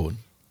iPhone.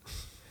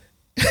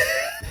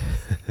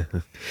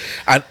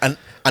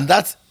 and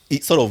that's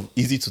it's sort of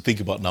easy to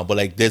think about now, but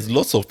like there's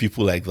lots of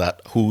people like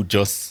that who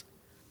just,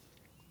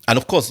 and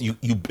of course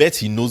you bet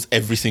he knows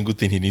every single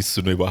thing he needs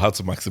to know about how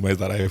to maximize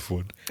that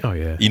iPhone. Oh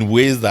yeah. In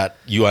ways that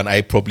you and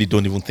I probably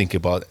don't even think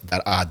about,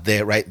 that are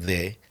there, right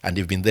there, and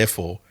they've been there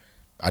for,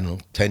 I don't know,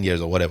 10 years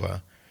or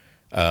whatever.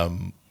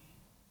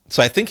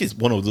 So I think it's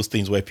one of those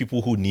things where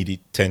people who need it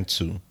tend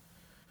to,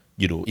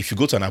 if you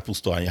go to an Apple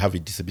store and you have a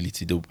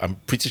disability, I'm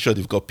pretty sure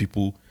they've got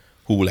people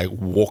who will like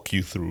walk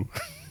you through.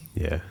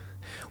 Yeah.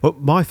 Well,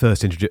 my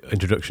first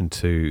introduction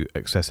to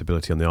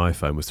accessibility on the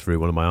iPhone was through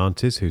one of my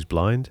aunties who's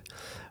blind.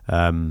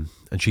 And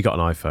she got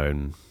an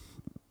iPhone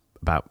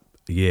about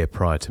a year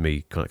prior to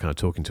me kind of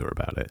talking to her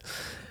about it.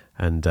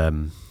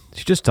 And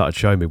she just started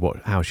showing me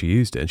how she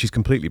used it. And she's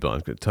completely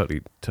blind, totally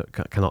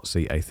cannot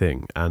see a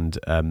thing. And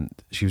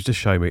she was just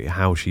showing me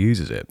how she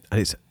uses it.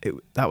 And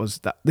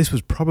this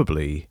was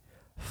probably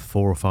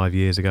 4 or 5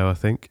 years ago, I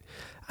think.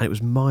 And it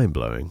was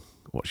mind-blowing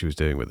what she was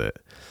doing with it.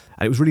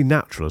 And it was really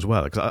natural as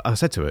well. Because I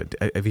said to her,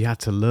 have you had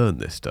to learn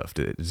this stuff?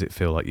 Does it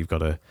feel like you've got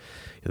to,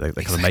 they're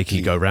kind of making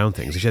you go around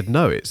things? She said,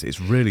 no,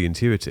 it's really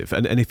intuitive.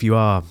 And if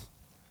you're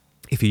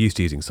used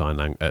to using sign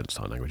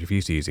language, if you're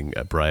used to using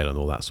Braille and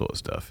all that sort of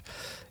stuff,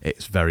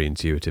 it's very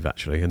intuitive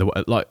actually. And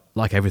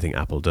like everything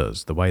Apple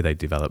does, the way they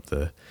develop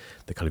the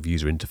kind of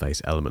user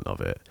interface element of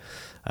it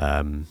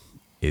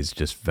is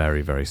just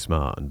very, very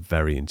smart and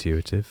very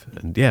intuitive.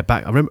 And yeah,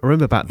 I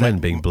remember back then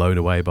being blown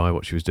away by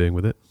what she was doing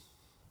with it.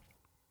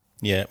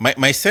 Yeah,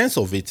 my sense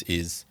of it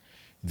is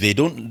they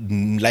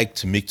don't like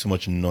to make too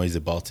much noise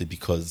about it,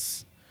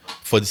 because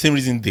for the same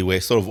reason they were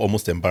sort of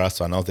almost embarrassed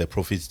to announce their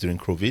profits during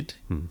COVID.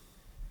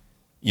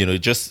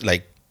 Just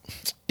like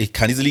it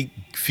can easily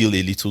feel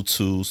a little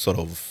too sort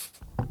of,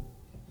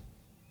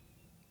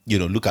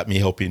 look at me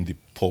helping the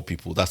poor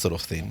people, that sort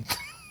of thing.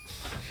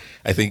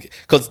 I think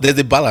because there's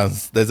a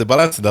balance. There's a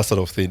balance in that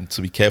sort of thing,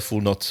 to be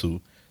careful not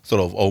to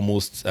sort of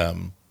almost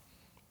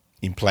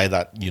imply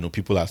that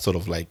people are sort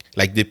of like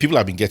the people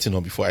have been getting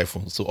on before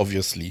iPhone. So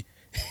obviously,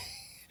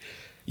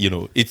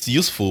 it's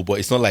useful, but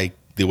it's not like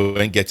they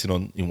weren't getting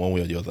on in one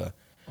way or the other.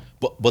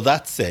 But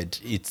that said,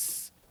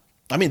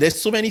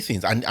 there's so many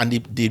things, and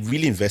they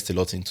really invest a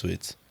lot into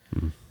it.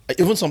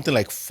 Even something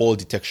like fall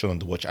detection on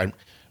the watch.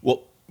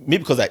 Maybe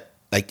because I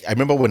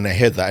remember when I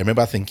heard that, I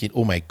remember thinking,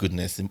 oh my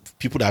goodness,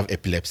 people that have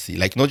epilepsy,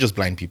 like not just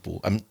blind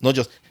people, not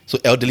just so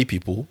elderly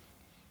people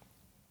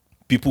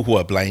who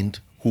are blind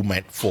who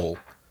might fall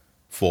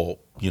for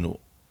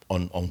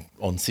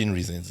unseen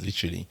reasons,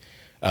 literally,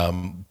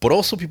 but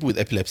also people with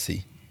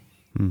epilepsy,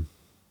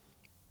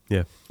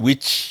 yeah,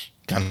 which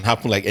can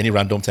happen like any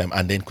random time,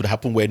 and then could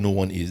happen where no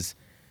one is.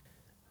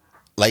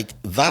 Like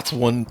that's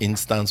one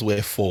instance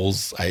where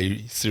falls are a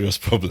serious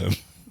problem,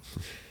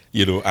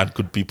 and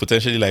could be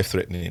potentially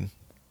life-threatening.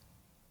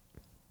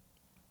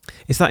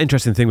 It's that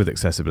interesting thing with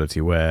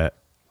accessibility where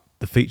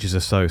the features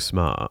are so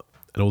smart,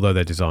 and although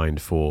they're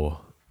designed for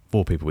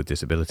people with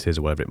disabilities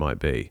or whatever it might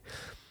be,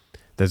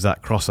 there's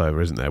that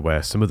crossover, isn't there,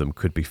 where some of them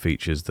could be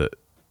features that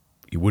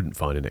you wouldn't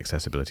find in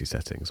accessibility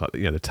settings. Like,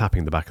 the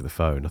tapping the back of the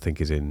phone, I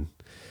think, is in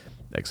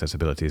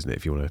accessibility, isn't it?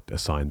 If you want to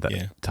assign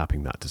that,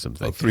 tapping that to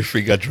something. Or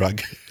three-finger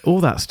drag.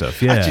 All that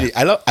stuff, yeah. Actually,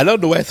 I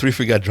don't know why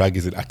three-finger drag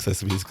is in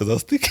accessibility, because I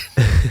was thinking...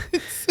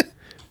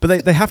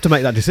 But they have to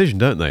make that decision,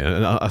 don't they?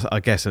 And I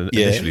guess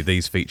initially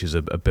these features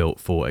are built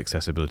for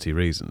accessibility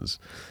reasons.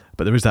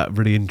 But there is that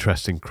really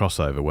interesting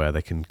crossover where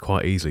they can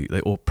quite easily,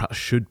 or perhaps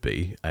should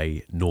be,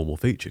 a normal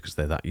feature because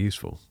they're that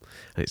useful.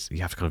 And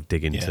you have to kind of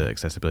dig into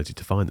accessibility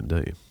to find them,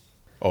 don't you?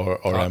 Or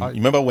you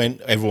remember when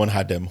everyone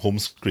had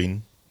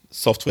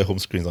software home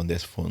screens on their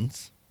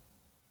phones?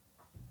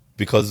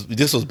 Because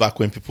this was back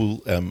when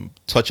people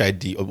Touch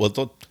ID,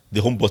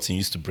 the home button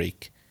used to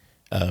break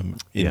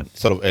in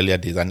sort of earlier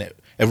days, and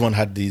everyone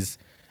had these,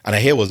 and I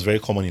hear it was very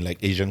common in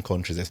like Asian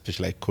countries,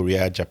 especially like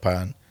Korea,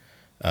 Japan,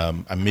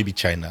 and maybe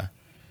China.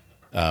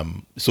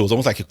 So it was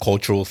almost like a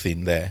cultural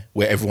thing there,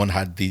 where everyone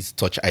had these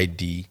Touch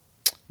ID,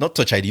 not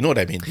Touch ID, you know what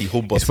I mean? The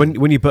home button. It's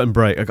when you button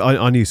break.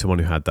 I knew someone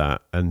who had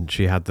that, and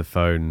she had the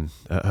phone,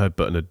 her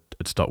button had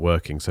stopped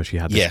working, so she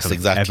had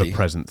this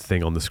ever-present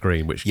thing on the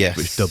screen, which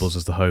doubles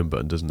as the home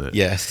button, doesn't it?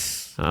 Yes.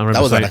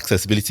 That was an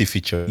accessibility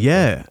feature.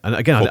 Yeah, and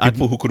again, for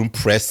people who couldn't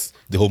press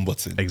the home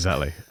button.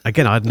 Exactly.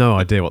 Again, I had no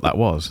idea what that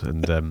was,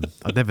 and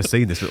I'd never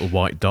seen this little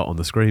white dot on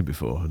the screen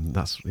before, and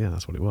that's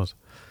what it was.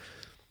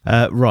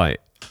 Right,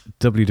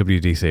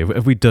 WWDC.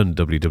 Have we done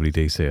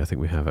WWDC? I think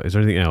we have. Is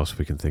there anything else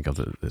we can think of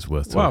that's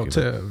worth talking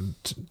about?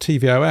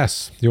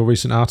 tvOS, your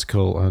recent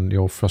article and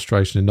your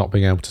frustration in not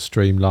being able to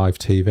stream live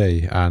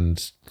TV,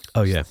 and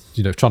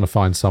trying to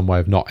find some way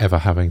of not ever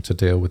having to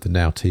deal with the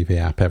Now TV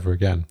app ever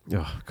again.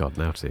 Oh God,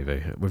 Now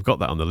TV. We've got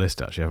that on the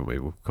list actually, haven't we?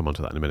 We'll come on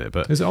to that in a minute.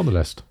 But is it on the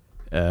list?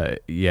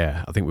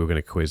 Yeah, I think we were going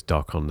to quiz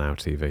Doc on Now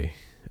TV.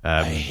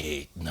 I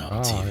hate Now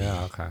TV.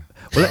 Yeah, okay.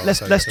 Well,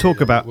 let's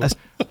talk about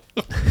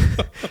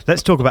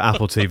let's talk about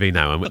Apple TV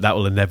now, and that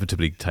will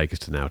inevitably take us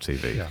to Now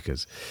TV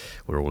because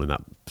we're all in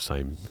that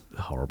same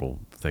horrible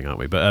thing, aren't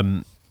we? But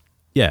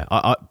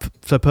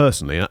so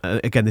personally,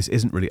 again, this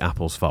isn't really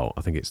Apple's fault.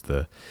 I think it's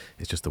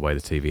just the way the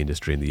TV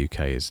industry in the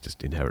UK is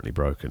just inherently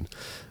broken.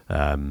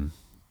 I'm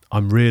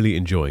really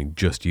enjoying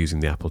just using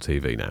the Apple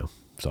TV now.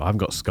 So I haven't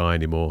got Sky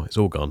anymore. It's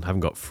all gone. I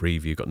haven't got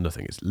Freeview, got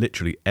nothing. It's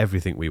literally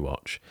everything we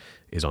watch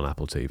is on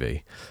Apple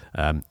TV.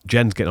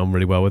 Jen's getting on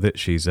really well with it.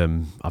 She's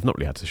I've not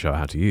really had to show her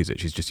how to use it.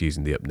 She's just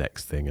using the Up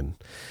Next thing, and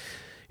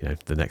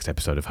the next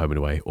episode of Home and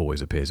Away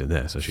always appears in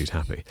there, so she's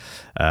happy.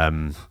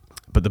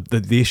 But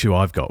the issue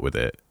I've got with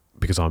it,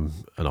 because I'm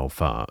an old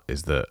fart,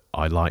 is that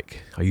I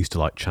used to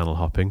like channel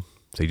hopping.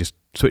 So you just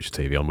switch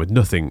the TV on with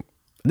nothing.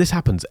 And this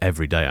happens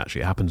every day,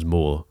 actually. It happens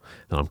more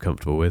than I'm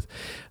comfortable with.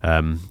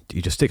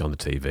 You just stick on the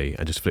TV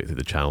and just flick through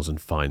the channels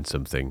and find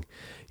something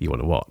you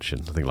want to watch.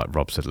 And I think, like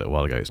Rob said a little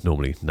while ago, it's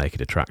normally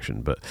Naked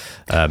Attraction, but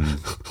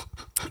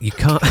you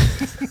can't.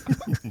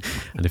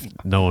 And if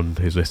no one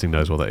who's listening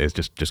knows what that is,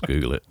 just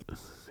Google it.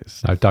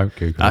 No, don't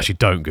Google it. Actually,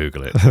 don't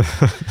Google it.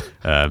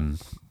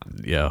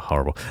 Yeah,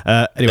 horrible.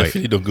 Anyway,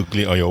 definitely don't Google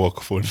it on your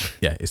work phone.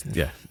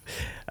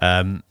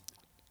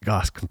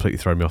 Gosh, completely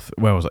thrown me off.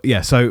 Where was I? Yeah,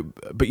 so,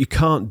 but you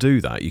can't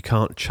do that. You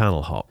can't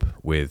channel hop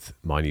with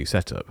my new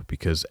setup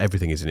because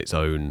everything is in its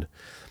own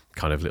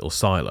kind of little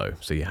silo.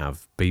 So you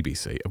have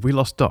BBC. Have we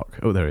lost Doc?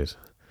 Oh, there he is.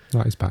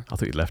 No, he's back. I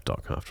thought you'd left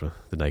Doc after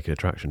the Naked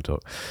Attraction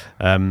talk.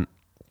 So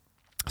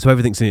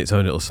everything's in its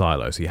own little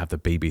silo. So you have the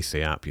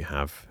BBC app, you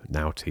have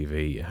Now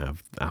TV, you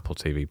have Apple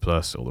TV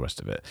Plus, all the rest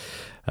of it.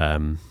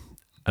 And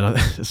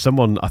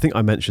I think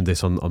I mentioned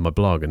this on my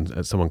blog,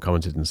 and someone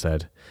commented and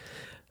said,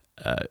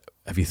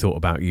 have you thought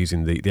about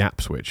using the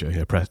app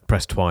switcher?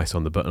 Press twice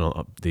on the button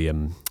on the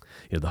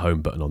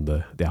home button on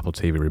the Apple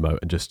TV remote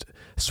and just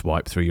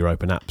swipe through your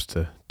open apps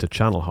to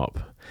channel hop.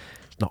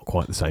 It's not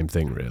quite the same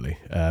thing, really.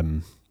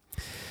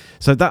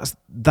 So that's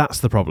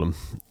the problem.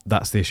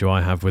 That's the issue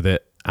I have with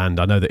it.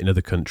 And I know that in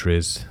other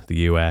countries, the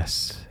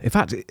US, in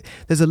fact,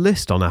 there's a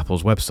list on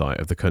Apple's website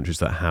of the countries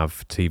that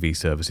have TV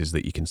services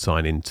that you can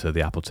sign into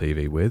the Apple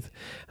TV with.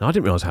 And I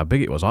didn't realise how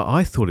big it was.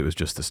 I thought it was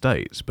just the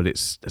States, but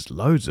there's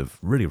loads of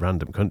really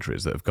random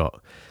countries that have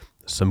got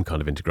some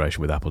kind of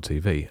integration with Apple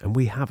TV, and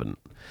we haven't.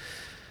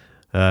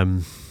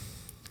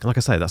 Like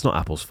I say, that's not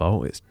Apple's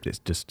fault. It's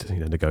just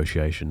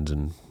negotiations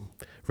and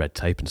red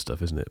tape and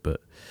stuff, isn't it?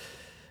 But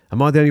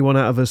am I the only one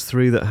out of us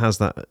three that has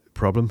that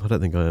problem? I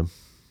don't think I am.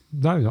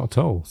 No, not at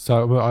all.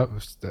 So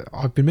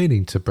I've been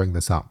meaning to bring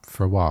this up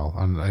for a while,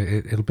 and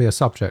it'll be a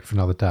subject for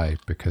another day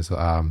because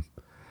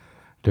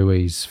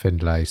Louise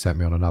Findlay sent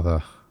me on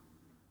another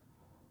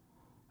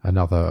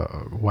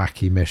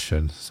wacky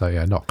mission. So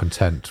yeah, not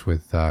content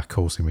with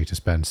causing me to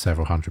spend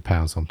several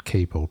 £100s on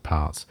keyboard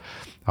parts,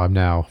 I'm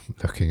now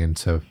looking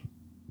into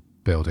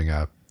building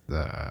a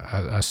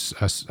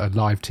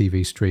live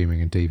TV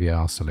streaming and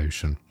DVR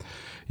solution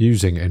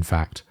using, in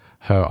fact,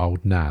 her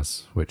old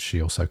NAS, which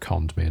she also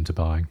conned me into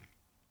buying.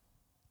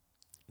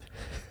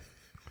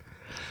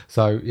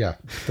 So yeah,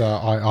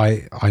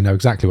 I know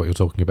exactly what you're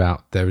talking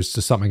about. There is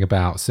just something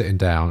about sitting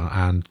down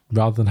and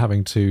rather than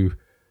having to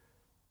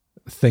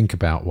think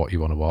about what you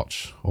want to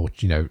watch or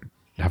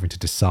having to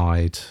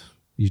decide,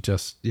 you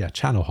just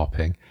channel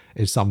hopping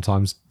is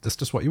sometimes that's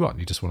just what you want.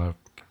 You just want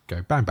to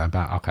go bang bang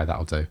bang. Okay,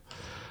 that'll do,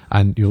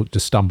 and you'll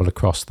just stumble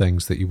across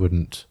things that you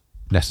wouldn't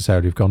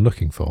necessarily have gone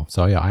looking for.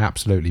 So yeah, I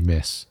absolutely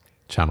miss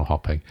channel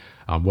hopping.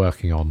 I'm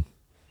working on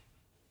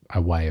a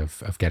way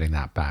of getting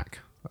that back.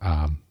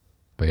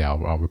 But yeah,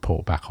 I'll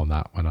report back on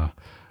that when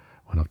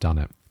I've done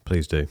it.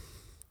 Please do.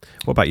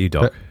 What about you,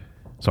 Doc?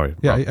 Sorry.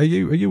 Yeah, Rob. are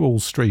you all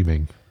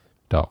streaming,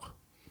 Doc?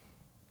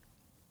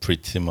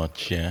 Pretty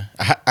much, yeah.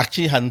 I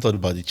actually hadn't thought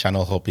about the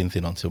channel hopping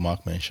thing until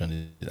Mark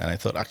mentioned it, and I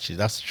thought actually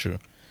that's true.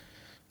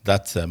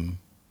 That's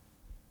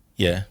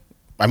yeah.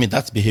 I mean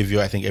that's behavior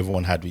I think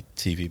everyone had with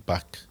TV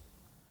back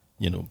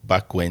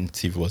when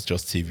TV was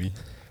just TV.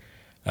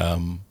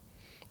 But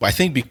I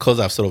think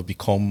because I've sort of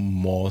become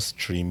more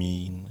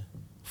streaming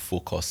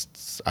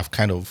focused, I've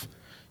kind of,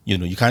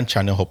 you can't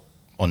channel hop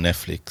on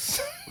Netflix,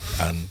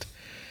 and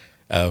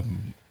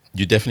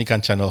you definitely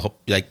can't channel hop.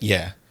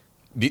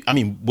 I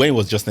mean, when it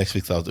was just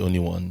Netflix, I was the only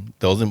one.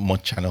 There wasn't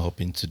much channel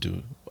hopping to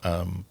do,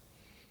 and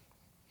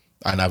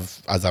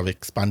as I've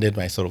expanded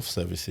my sort of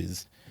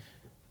services,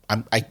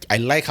 I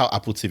like how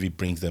Apple TV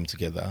brings them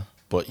together.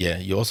 But yeah,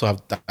 you also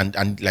have that,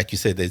 and like you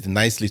said, there's a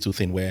nice little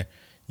thing where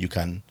you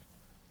can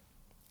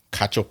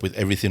catch up with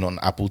everything on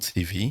Apple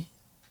TV.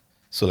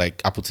 So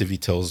like Apple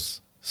TV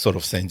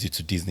sends you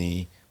to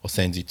Disney or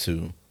sends you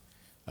to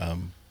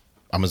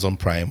Amazon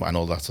Prime and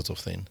all that sort of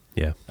thing.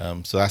 Yeah.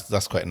 So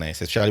that's quite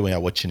nice, especially when you're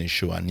watching a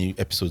show and new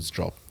episodes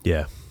drop.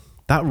 Yeah.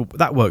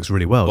 That works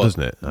really well,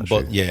 doesn't it?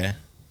 Actually? But yeah,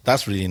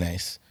 that's really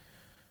nice.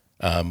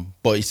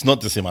 But it's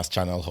not the same as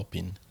channel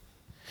hopping.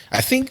 I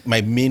think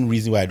my main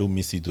reason why I don't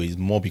miss it though is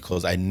more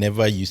because I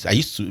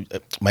used to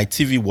my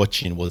TV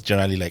watching was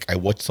generally like I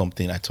watch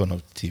something, I turn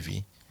off the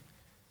TV.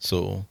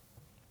 So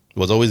it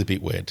was always a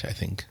bit weird, I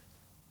think.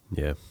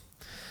 Yeah.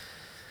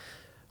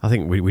 I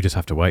think we just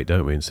have to wait,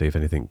 don't we, and see if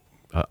anything.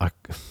 I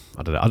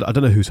don't know. I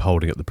don't know who's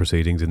holding up the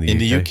proceedings in the UK. In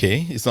the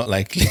UK, it's not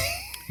likely.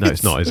 No,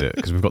 it's not, is it?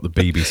 Because we've got the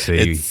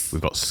BBC,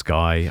 we've got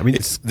Sky. I mean,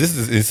 this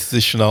is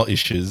institutional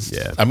issues.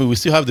 Yeah. I mean, we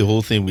still have the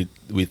whole thing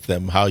with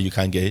how you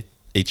can't get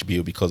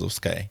HBO because of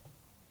Sky.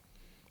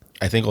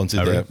 I think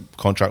until the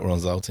contract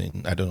runs out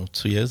in, I don't know,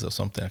 2 years or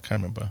something. I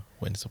can't remember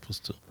when it's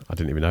supposed to. I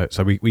didn't even know.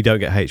 So we don't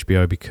get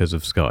HBO because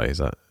of Sky. Is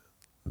that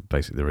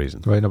basically the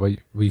reason? Well, no, but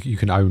you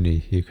can only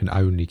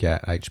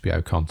get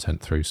HBO content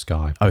through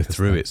Sky. Oh,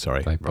 through it.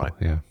 Sorry. Right.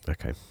 Yeah.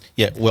 Okay.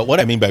 Yeah. Well, what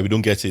I mean by we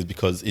don't get it is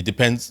because it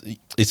depends.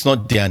 It's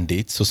not day and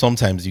date. So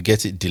sometimes you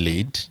get it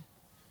delayed.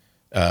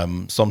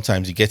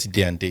 Sometimes you get it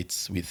day and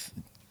dates with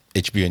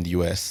HBO in the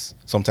US.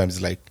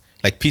 Sometimes it's like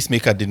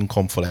Peacemaker didn't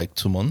come for like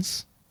 2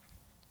 months.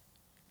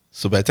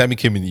 So by the time it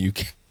came in the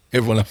UK,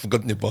 everyone had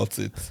forgotten about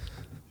it.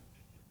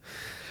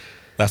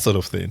 That sort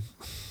of thing.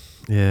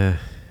 Yeah,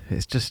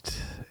 it's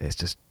just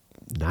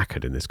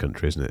knackered in this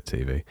country, isn't it?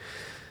 TV.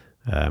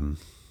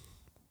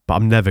 But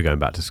I'm never going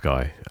back to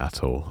Sky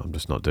at all. I'm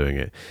just not doing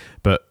it.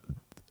 But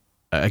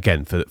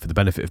again, for the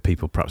benefit of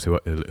people perhaps who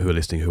are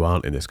listening who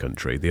aren't in this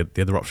country, the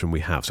other option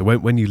we have. So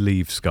when you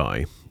leave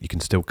Sky, you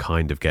can still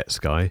kind of get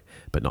Sky,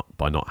 but not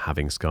by not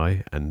having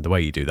Sky. And the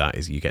way you do that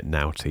is you get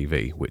Now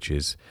TV, which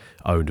is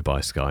owned by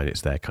Sky, and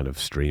it's their kind of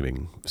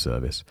streaming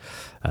service.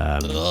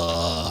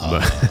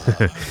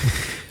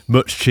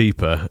 Much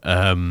cheaper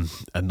and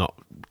not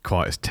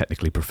quite as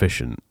technically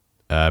proficient.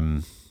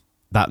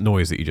 That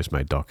noise that you just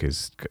made, Doc,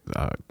 is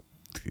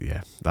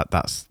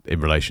that's in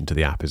relation to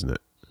the app, isn't it?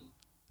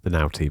 The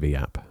Now TV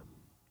app.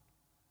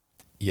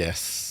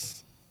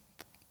 Yes.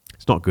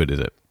 It's not good,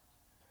 is it?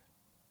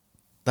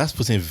 That's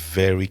putting it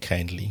very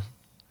kindly.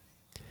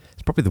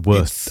 It's probably the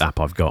worst app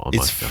I've got on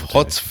my phone. It's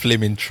hot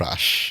flaming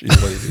trash is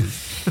what it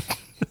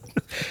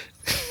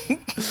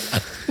is.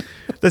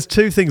 There's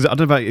two things. I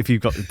don't know if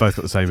you've both got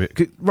the same.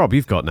 Rob,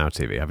 you've got Now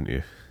TV, haven't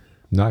you?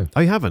 No.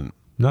 Oh, you haven't?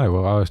 No,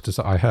 well,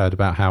 I heard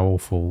about how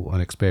awful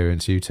an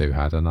experience you two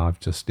had, and I've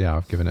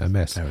given it a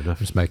miss. Fair enough.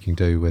 Just making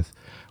do with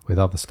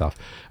other stuff.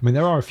 I mean,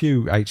 there are a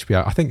few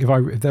HBO. I think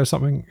if there was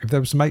some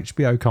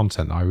HBO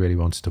content that I really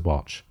wanted to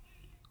watch,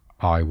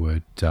 I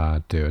would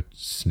do a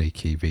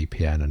sneaky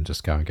VPN and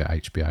just go and get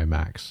HBO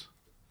Max.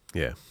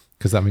 Yeah.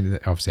 Because, I mean,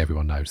 obviously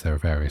everyone knows there are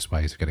various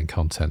ways of getting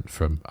content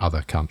from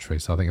other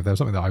countries. So I think if there was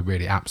something that I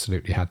really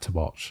absolutely had to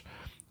watch,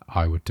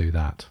 I would do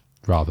that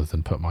rather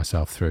than put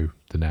myself through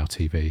the Now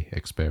TV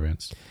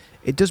experience.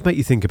 It does make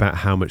you think about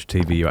how much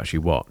TV you actually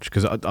watch,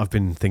 because I've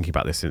been thinking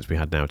about this since we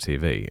had Now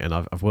TV, and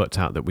I've worked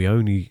out that we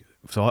only...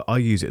 So I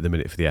use it at the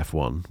minute for the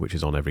F1, which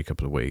is on every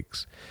couple of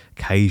weeks,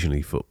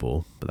 occasionally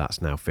football, but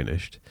that's now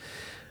finished.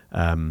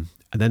 And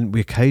then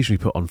we occasionally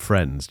put on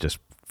Friends just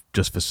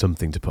for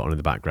something to put on in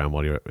the background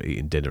while you're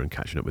eating dinner and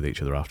catching up with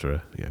each other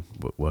after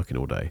working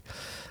all day.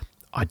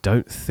 I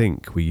don't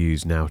think we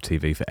use Now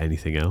TV for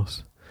anything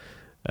else.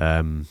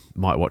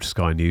 Might watch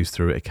Sky News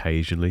through it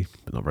occasionally,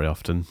 but not very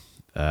often.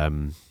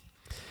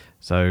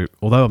 So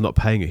although I'm not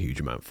paying a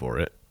huge amount for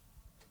it,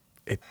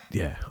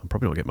 I'm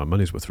probably not getting my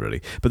money's worth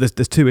really. But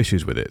there's two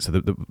issues with it. So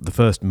the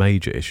first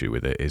major issue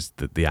with it is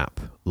that the app,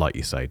 like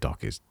you say,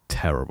 Doc, is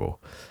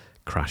terrible,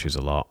 crashes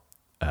a lot,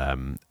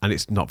 and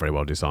it's not very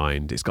well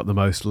designed. It's got the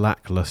most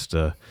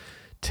lackluster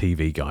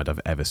TV guide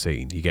I've ever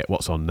seen. You get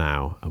what's on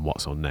now and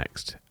what's on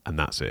next, and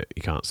that's it.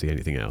 You can't see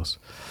anything else.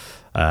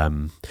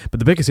 But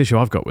the biggest issue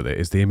I've got with it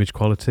is the image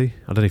quality.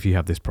 I don't know if you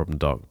have this problem,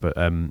 Doc, but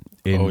oh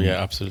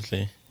yeah,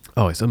 absolutely.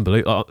 Oh, it's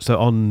unbelievable. So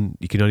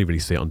you can only really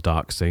see it on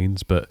dark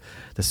scenes, but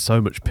there's so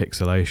much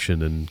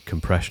pixelation and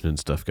compression and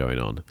stuff going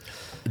on.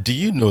 Do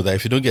you know that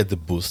if you don't get the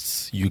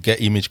boosts, you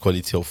get image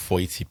quality of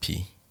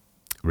 480p?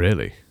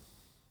 Really?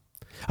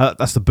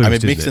 That's the boost. I mean,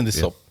 isn't mixing it?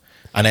 this up,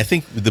 and I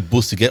think with the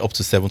boost you get up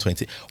to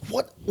 720.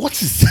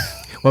 What is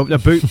that? Well, no,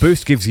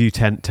 boost gives you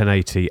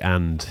 1080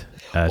 and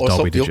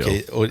Dolby Digital.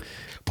 Okay,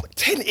 but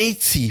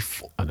 1080.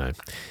 I know.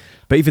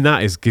 But even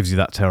that gives you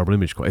that terrible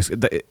image quality.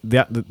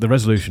 The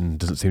resolution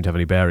doesn't seem to have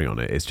any bearing on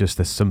it. It's just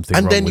there's something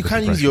and wrong then with you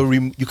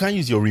can't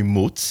use your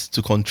remote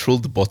to control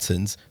the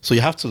buttons. So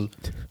you have to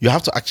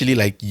actually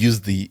like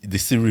use the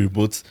Siri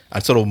remote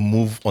and sort of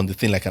move on the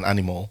thing like an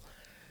animal.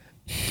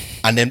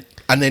 And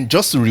then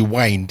just to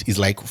rewind is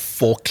like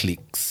 4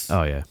 clicks.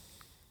 Oh yeah.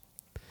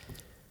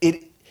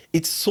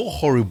 It's so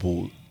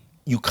horrible.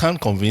 You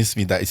can't convince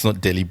me that it's not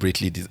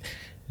deliberately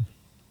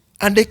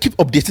and they keep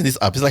updating this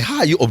app. It's like, how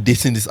are you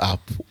updating this app?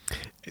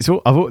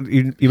 So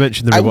you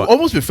mentioned the I rewind. would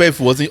almost prefer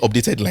if it wasn't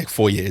updated in like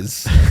 4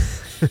 years.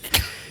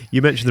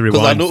 You mentioned the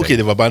rewind. Because I know, thing. okay,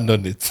 they've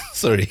abandoned it.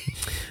 Sorry.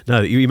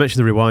 No, you mentioned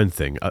the rewind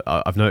thing.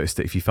 I've noticed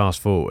that if you fast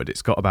forward,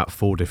 it's got about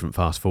 4 different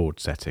fast forward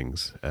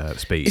settings,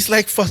 speed. It's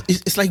like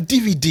it's like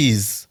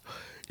DVDs.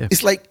 Yeah.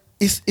 It's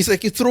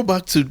like a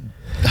throwback to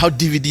how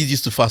DVDs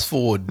used to fast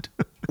forward.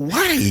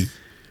 Why?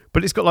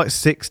 But it's got like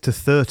 6 to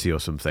 30 or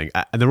something,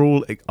 and they're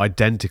all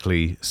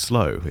identically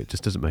slow. It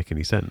just doesn't make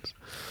any sense.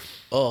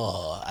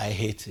 Oh, I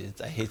hate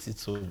it. I hate it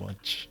so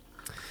much.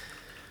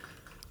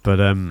 But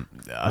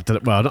I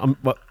don't.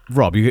 Well,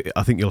 Rob,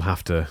 I think you'll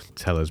have to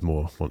tell us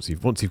more once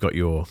you've got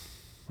your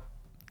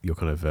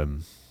kind of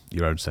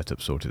your own setup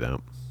sorted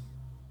out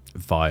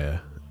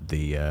via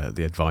the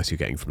advice you're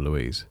getting from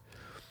Louise.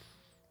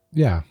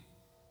 Yeah,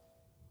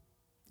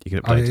 you can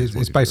update us.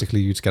 It's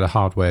basically you just get a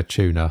hardware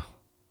tuner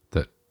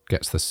that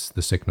gets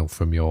the signal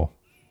from your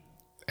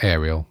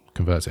aerial,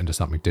 converts it into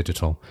something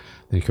digital.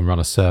 Then you can run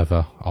a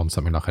server on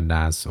something like a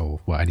NAS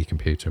or any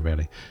computer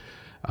really.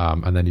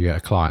 And then you get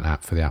a client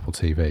app for the Apple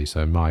TV.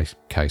 So in my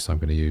case, I'm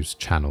going to use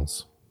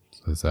Channels.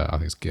 So I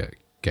think it's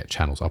get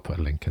Channels. I'll put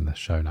a link in the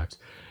show notes.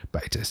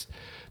 But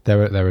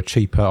there are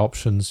cheaper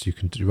options. You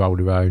can roll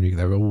your own.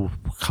 There are all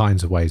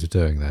kinds of ways of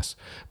doing this.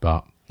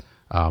 But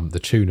the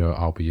tuner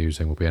I'll be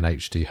using will be an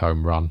HD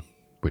Home Run,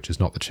 which is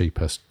not the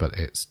cheapest, but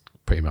it's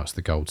pretty much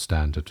the gold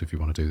standard if you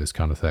want to do this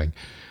kind of thing.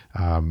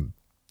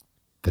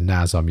 The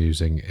NAS I'm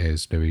using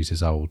is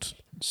Louise's old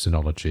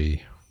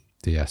Synology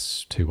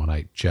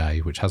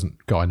DS218J, which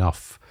hasn't got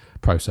enough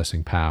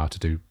processing power to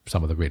do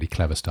some of the really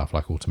clever stuff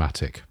like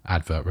automatic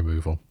advert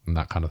removal and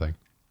that kind of thing.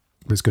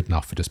 But it's good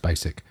enough for just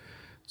basic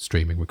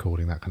streaming,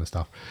 recording, that kind of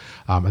stuff.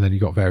 And then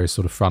you've got various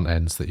sort of front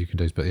ends that you can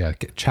do. But yeah,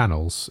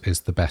 Channels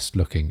is the best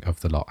looking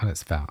of the lot, and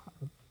it's about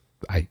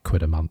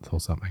 £8 a month or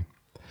something.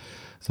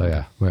 So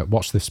yeah,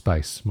 watch this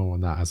space. More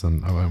on that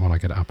when I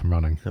get it up and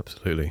running.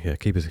 Absolutely, yeah.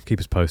 Keep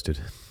us posted.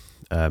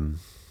 And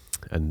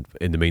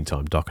in the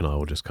meantime, Doc and I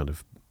will just kind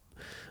of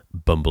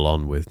bumble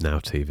on with Now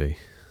TV.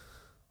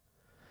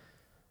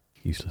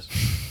 Useless.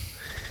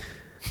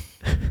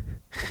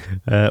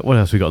 What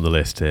else we got on the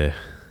list here?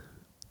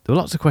 There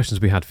were lots of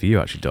questions we had for you,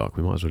 actually, Doc.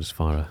 We might as well just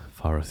fire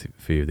a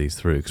few of these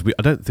through, because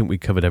I don't think we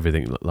covered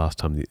everything last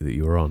time that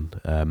you were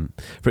on.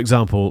 For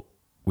example,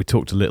 we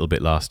talked a little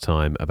bit last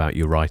time about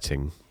your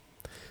writing,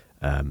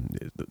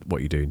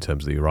 what you do in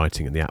terms of your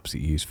writing and the apps that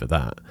you use for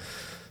that.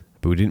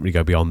 But we didn't really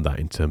go beyond that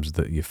in terms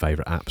of your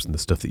favourite apps and the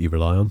stuff that you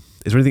rely on.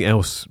 Is there anything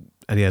else,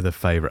 any other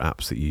favourite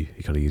apps that you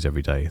kind of use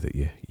every day that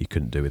you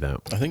couldn't do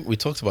without? I think we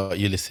talked about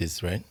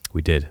Ulysses, right?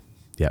 We did,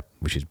 Yep,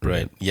 which is Right.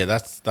 brilliant. Yeah,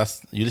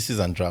 that's Ulysses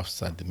and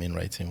Drafts are the main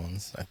writing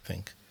ones, I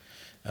think.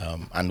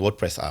 And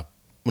WordPress app.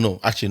 No,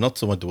 actually, not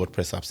so much the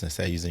WordPress apps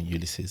necessarily using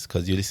Ulysses,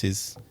 because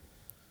Ulysses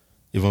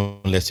even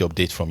lets you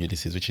update from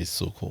Ulysses, which is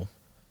so cool.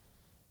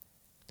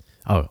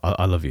 Oh,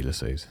 I love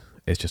Ulysses.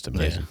 It's just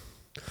amazing.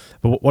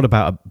 But what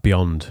about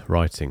beyond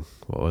writing?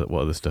 What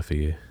other stuff are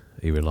you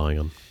relying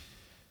on?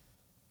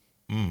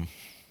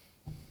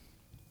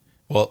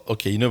 Well,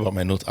 okay, you know about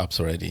my note apps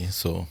already,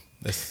 so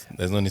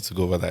there's no need to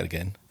go over that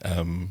again.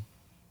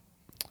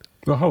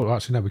 Well,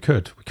 actually, no, we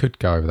could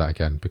go over that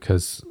again,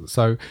 because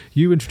so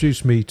you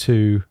introduced me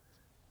to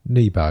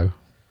Nebo,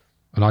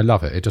 and I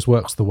love it. It just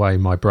works the way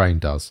my brain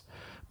does.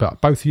 But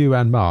both you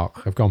and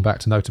Mark have gone back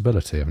to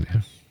Notability, haven't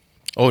you?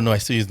 Oh no, I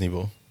still use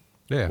Nebo.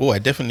 Yeah. Oh, I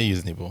definitely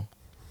use Nebo.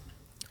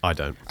 I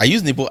don't. I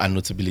use Nebo and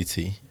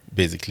Notability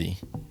basically,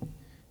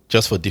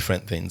 just for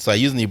different things. So I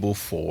use Nebo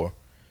for,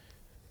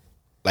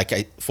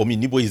 for me,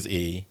 Nebo is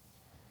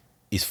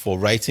for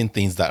writing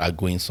things that are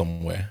going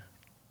somewhere.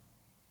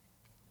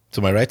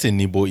 So my writing in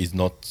Nebo is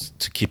not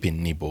to keep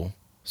in Nebo.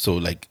 So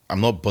like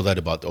I'm not bothered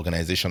about the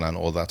organization and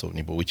all that of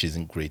Nebo, which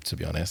isn't great, to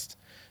be honest.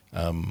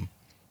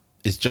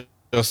 It's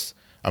just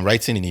I'm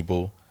writing in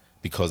Nebo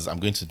because I'm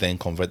going to then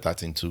convert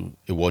that into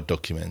a Word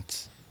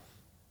document.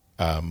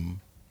 And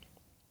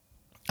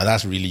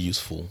that's really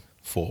useful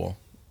for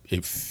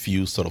a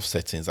few sort of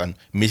settings. And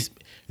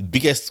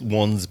biggest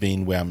ones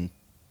being where I'm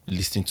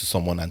listening to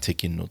someone and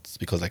taking notes.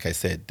 Because like I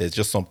said, there's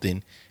just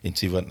something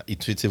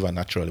intuitive and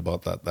natural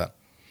about that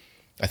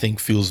I think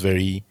feels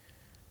very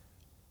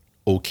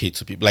okay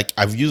to people. Like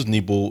I've used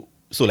Nebo.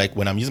 So like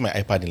when I'm using my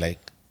iPad in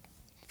like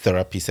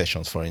therapy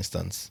sessions, for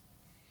instance,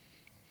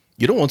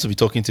 you don't want to be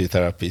talking to a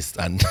therapist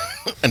and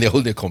and they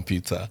hold a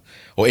computer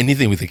or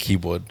anything with a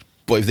keyboard.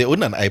 But if they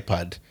own an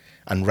iPad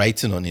and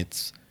writing on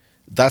it,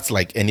 that's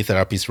like any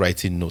therapist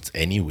writing notes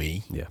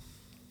anyway. Yeah.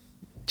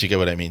 Do you get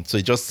what I mean? So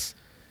it's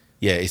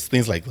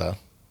things like that.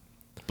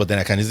 But then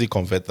I can easily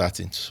convert that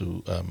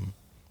into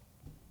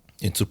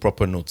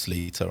proper notes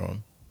later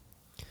on.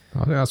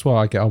 I think that's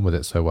why I get on with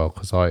it so well,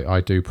 because I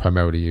do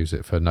primarily use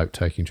it for note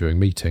taking during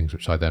meetings,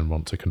 which I then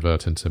want to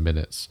convert into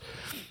minutes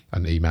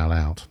and email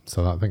out.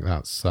 So I think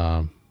that's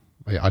I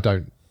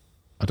think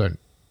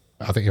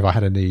if I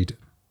had a need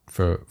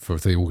for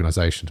the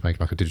organisation to make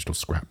like a digital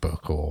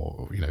scrapbook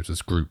or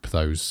just group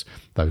those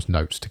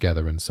notes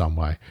together in some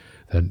way,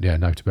 then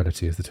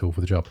Notability is the tool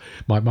for the job.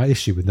 My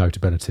issue with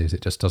Notability is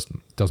it just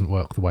doesn't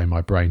work the way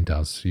my brain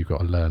does. You've got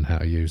to learn how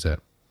to use it,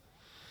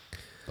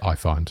 I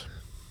find.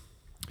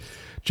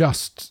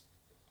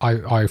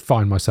 I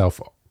find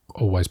myself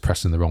always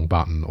pressing the wrong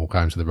button or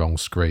going to the wrong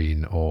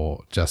screen,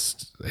 or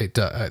just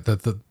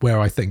where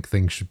I think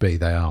things should be,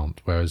 they aren't.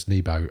 Whereas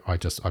Nebo, I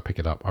pick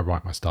it up, I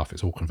write my stuff,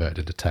 it's all converted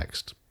into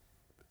text.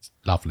 It's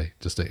lovely.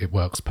 Just it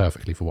works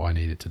perfectly for what I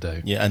need it to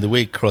do. Yeah, and the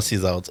way it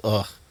crosses out,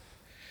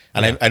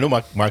 and I know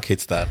Mark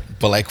hates that,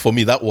 but like for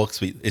me that works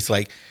with. It's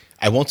like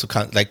I want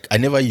to I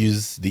never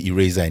use the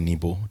eraser in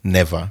Nebo,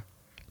 never,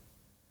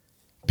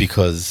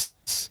 because.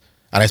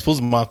 And I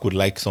suppose Mark would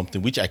like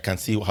something, which I can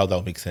see how that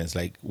would make sense,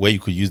 like where you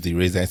could use the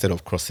eraser instead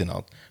of crossing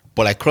out.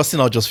 But like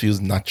crossing out just feels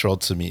natural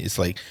to me. It's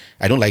like,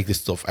 I don't like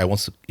this stuff. I want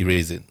to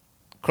erase it.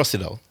 Cross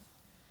it out.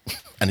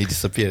 And it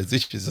disappears,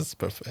 which is just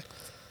perfect.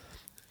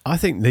 I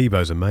think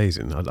Nebo's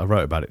amazing. I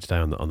wrote about it today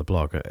on the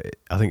blog.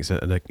 I think it's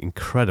an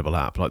incredible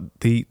app. Like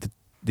the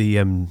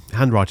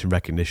handwriting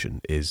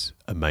recognition is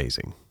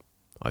amazing.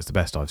 It's the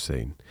best I've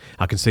seen.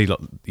 I can see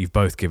you've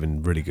both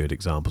given really good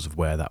examples of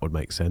where that would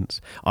make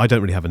sense. I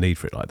don't really have a need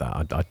for it like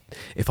that.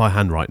 If I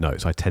handwrite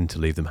notes, I tend to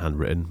leave them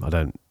handwritten. I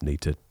don't need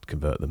to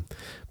convert them.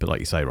 But like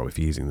you say, Rob, if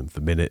you're using them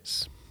for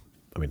minutes,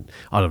 I mean,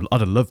 I'd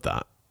have loved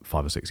that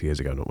 5 or 6 years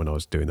ago when I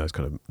was doing those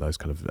kind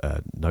of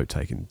note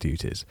taking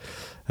duties.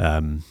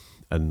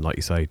 And like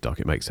you say, Doc,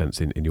 it makes sense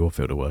in your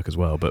field of work as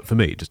well. But for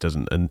me, it just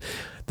doesn't. And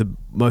the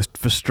most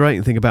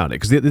frustrating thing about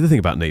it, because the other thing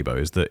about Nebo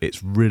is that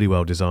it's really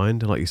well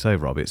designed. And like you say,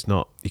 Rob, it's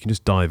not, you can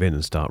just dive in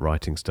and start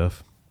writing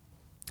stuff.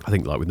 I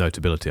think like with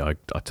Notability, I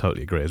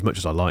totally agree. As much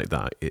as I like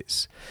that,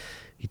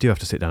 you do have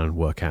to sit down and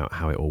work out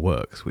how it all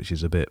works, which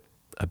is a bit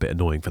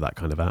annoying for that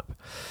kind of app.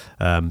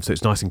 So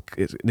it's nice, and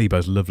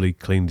Nebo's lovely,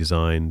 clean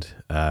designed.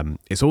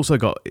 It's also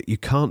got, you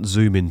can't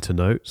zoom into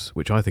notes,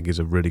 which I think is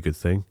a really good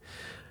thing.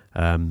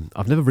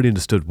 I've never really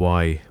understood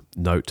why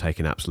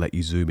note-taking apps let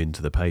you zoom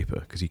into the paper,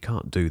 because you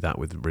can't do that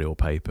with real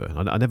paper.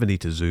 I never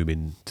need to zoom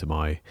into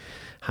my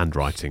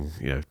handwriting.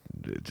 It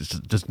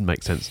just doesn't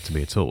make sense to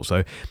me at all.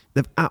 So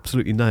they've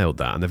absolutely nailed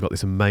that, and they've got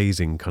this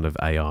amazing kind of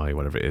AI,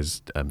 whatever it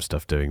is,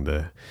 stuff doing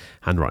the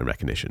handwriting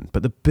recognition.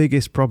 But the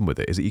biggest problem with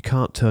it is that you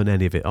can't turn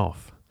any of it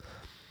off.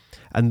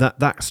 And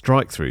that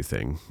strike-through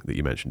thing that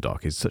you mentioned,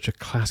 Doc, is such a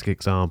classic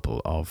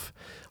example of,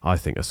 I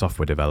think, a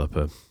software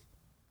developer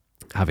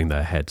having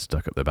their head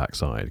stuck up their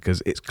backside,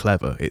 because it's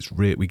clever.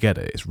 We get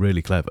it. It's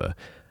really clever,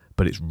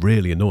 but it's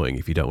really annoying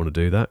if you don't want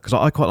to do that. Because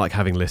I quite like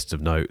having lists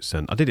of notes,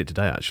 and I did it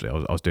today actually.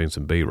 I was doing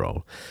some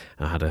B-roll,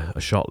 and I had a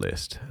shot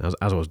list. As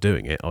I was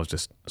doing it, I was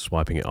just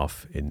swiping it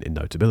off in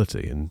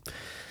Notability, and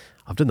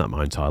I've done that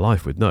my entire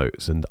life with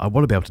notes, and I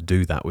want to be able to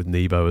do that with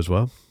Nebo as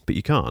well, but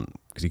you can't,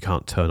 because you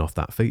can't turn off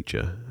that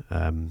feature.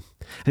 And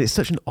it's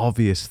such an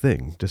obvious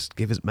thing. Just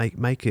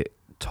make it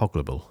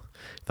toggleable,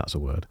 if that's a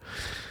word.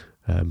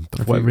 But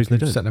for whatever reason, they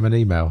don't. Sent them an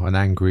email,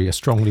 a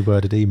strongly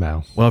worded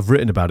email. Well, I've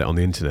written about it on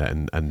the internet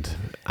and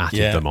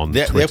added them on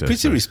Twitter. They're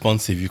pretty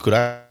responsive. You could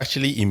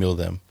actually email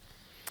them.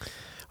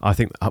 I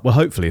think, well,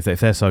 hopefully, if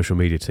their social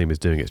media team is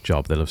doing its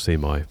job, they'll have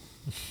seen my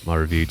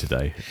review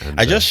today. And,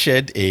 I just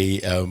shared a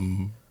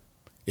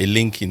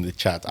link in the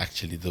chat,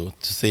 actually, though,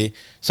 to say,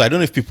 so I don't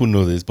know if people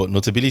know this, but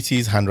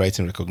Notability's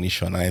handwriting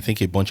recognition, and I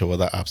think a bunch of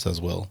other apps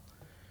as well,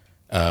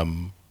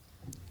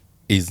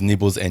 is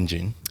Nebo's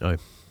engine. Oh,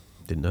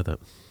 didn't know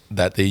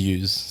that they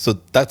use.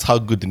 So that's how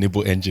good the Nebo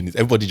engine is.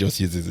 Everybody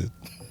just uses it.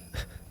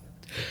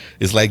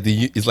 It's like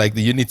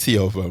the unity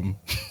of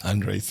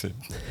handwriting.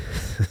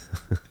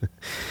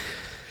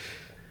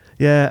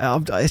 Yeah,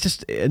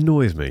 it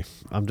annoys me.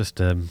 I'm just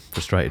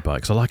frustrated by it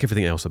because I like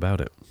everything else about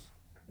it.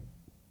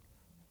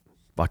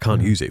 But I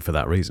can't use it for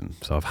that reason,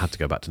 so I've had to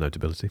go back to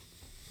Notability.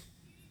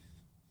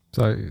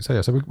 So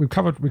we've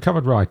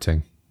covered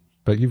writing,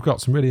 but you've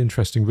got some really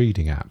interesting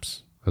reading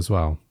apps as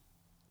well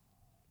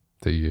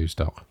that you use,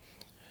 Doc.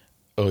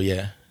 Oh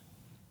yeah,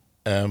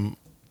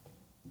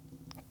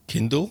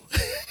 Kindle.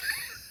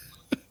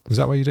 Is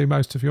that where you do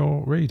most of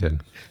your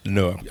reading?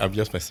 No, I'm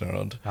just messing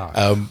around.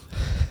 Oh.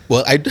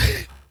 Well,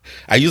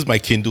 I use my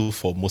Kindle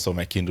for most of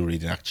my Kindle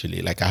reading,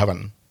 actually. Like I have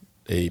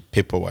a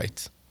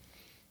Paperwhite,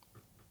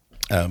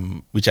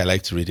 which I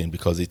like to read in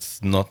because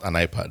it's not an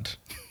iPad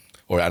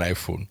or an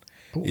iPhone.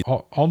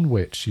 On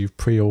which you've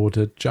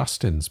pre-ordered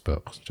Justin's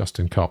book.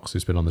 Justin Cox,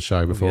 who's been on the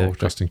show before. Yeah,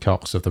 Justin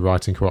Cox of the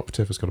Writing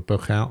Cooperative has got a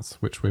book out,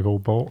 which we've all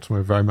bought, and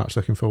we're very much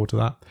looking forward to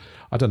that.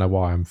 I don't know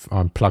why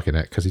I'm plugging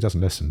it, because he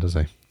doesn't listen, does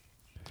he?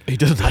 He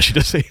doesn't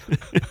actually, does he?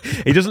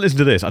 He doesn't listen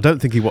to this. I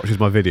don't think he watches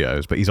my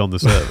videos, but he's on the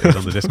server. He's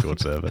on the Discord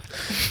server.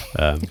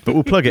 But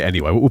we'll plug it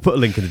anyway. We'll put a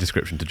link in the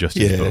description to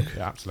Justin's book.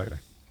 Yeah, absolutely.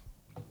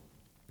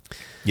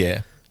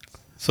 Yeah.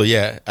 So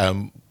yeah,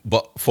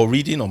 but for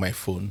reading on my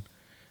phone,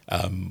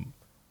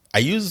 I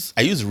use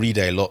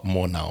Reader a lot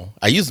more now.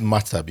 I used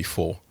Matter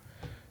before,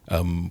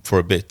 for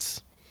a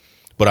bit,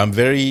 but I'm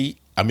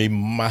a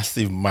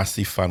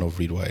massive fan of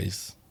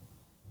Readwise.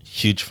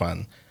 Huge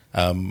fan.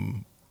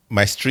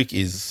 My streak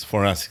is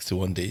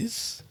 461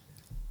 days.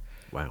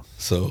 Wow.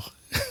 So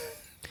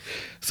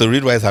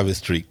Readwise have a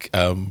streak.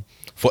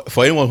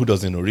 For anyone who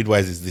doesn't know,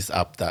 Readwise is this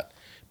app that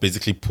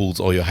basically pulls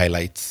all your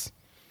highlights.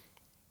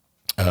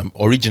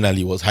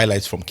 Originally, it was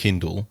highlights from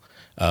Kindle,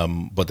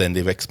 but then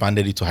they've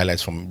expanded it to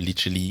highlights from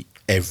literally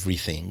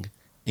everything,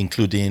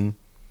 including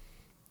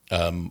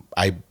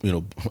I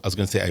was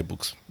going to say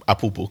iBooks,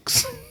 Apple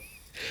Books,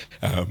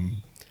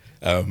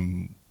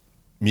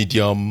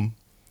 Medium,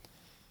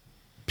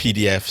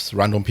 PDFs,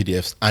 random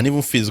PDFs, and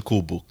even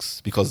physical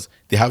books, because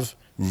they have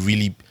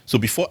so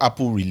before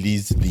Apple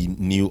released the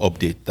new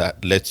update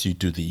that lets you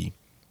do the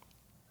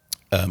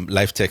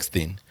live text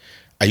thing,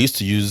 I used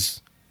to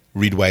use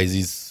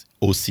Readwise's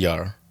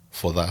OCR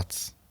for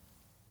that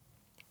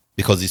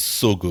because it's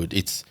so good.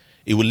 It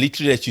will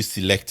literally let you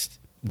select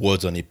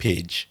words on a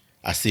page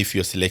as if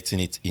you're selecting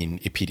it in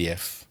a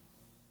PDF.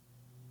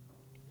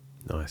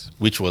 Nice.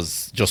 Which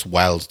was just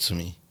wild to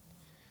me.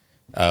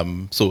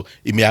 So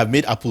it may have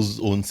made Apple's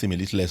own seem a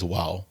little less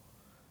wow,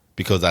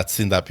 because I'd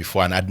seen that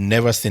before and I'd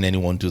never seen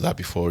anyone do that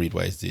before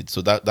Readwise did.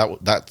 So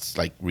that's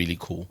like really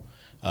cool.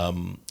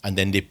 And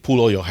then they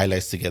pull all your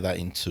highlights together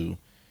into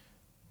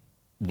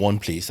one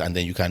place, and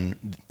then you can.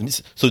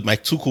 So my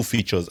two cool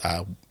features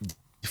are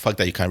the fact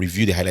that you can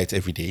review the highlights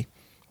every day.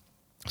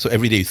 So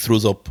every day it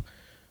throws up,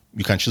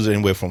 you can choose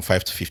anywhere from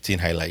 5 to 15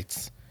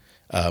 highlights,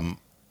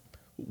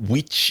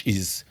 which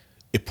is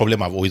a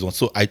problem I've always wanted.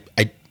 So I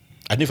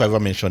don't know if I ever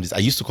mentioned this. I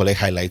used to collect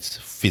highlights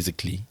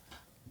physically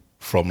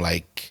from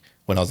like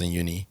when I was in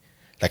uni.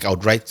 Like I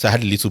would write, so I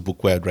had a little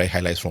book where I'd write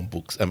highlights from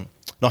books.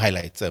 Not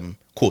highlights,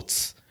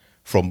 quotes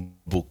from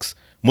books.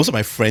 Most of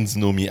my friends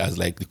know me as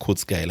like the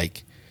quotes guy.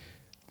 Like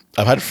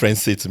I've had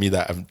friends say to me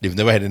that they've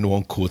never had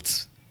anyone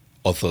quote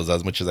authors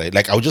as much as I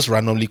would just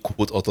randomly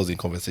quote authors in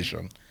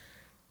conversation.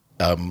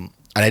 And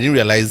I didn't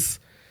realize,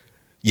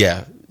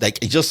 like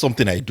it's just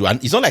something I do.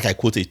 And it's not like I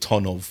quote a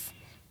ton of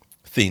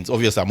things.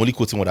 Obviously, I'm only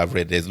quoting what I've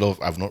read. There's a lot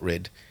I've not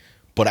read.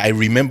 But I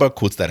remember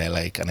quotes that I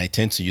like, and I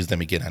tend to use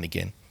them again and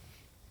again.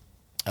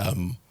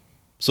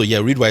 So yeah,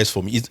 Readwise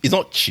for me, it's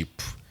not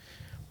cheap,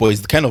 but it's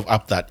the kind of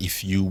app that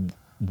if you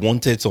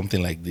wanted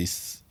something like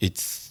this,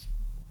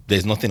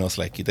 there's nothing else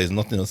like it. There's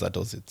nothing else that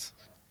does it.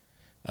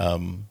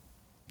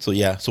 So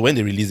yeah, so when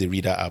they released a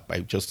Reader app,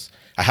 I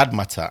had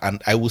Matter,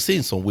 and I will say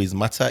in some ways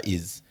Matter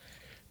is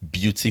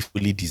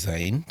beautifully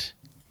designed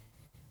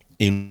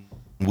in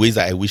ways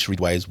that I wish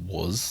Readwise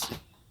was.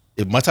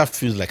 Matter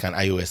feels like an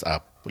iOS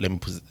app. Let me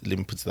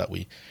put it that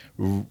way.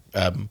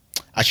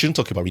 I shouldn't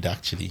talk about Reader,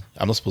 actually.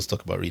 I'm not supposed to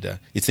talk about Reader.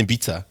 It's in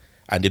beta,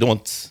 and they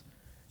don't.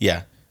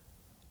 Yeah.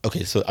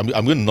 Okay, so I'm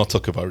going to not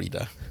talk about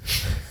Reader.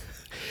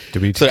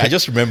 So I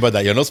just remember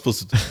that you're not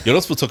supposed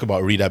to talk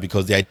about Reader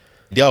because the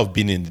idea of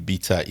being in the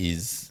beta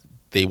is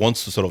they want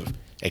to sort of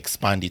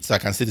expand it. So I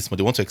can say this, but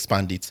they want to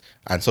expand it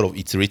and sort of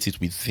iterate it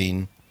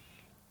within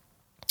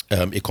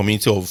a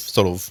community of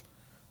sort of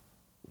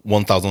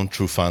 1,000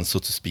 true fans, so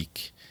to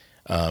speak,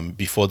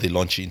 before they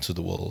launch it into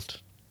the world.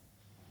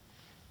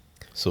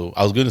 So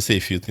I was going to say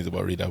a few things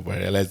about Reader, but I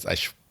realized I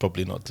should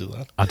probably not do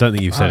that. I don't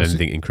think you've said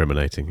anything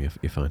incriminating.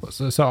 You're fine.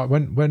 So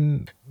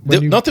when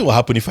nothing will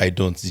happen if I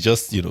don't. It's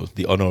just,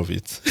 the honor of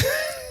it.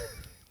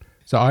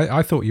 So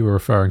I thought you were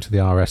referring to the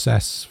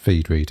RSS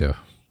feed reader,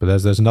 but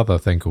there's another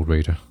thing called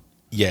Reader.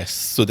 Yes.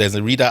 So there's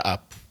a Reader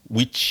app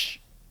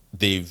which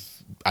they've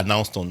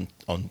announced on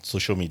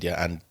social media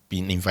and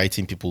been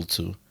inviting people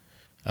to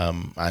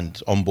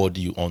and onboard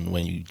you on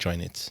when you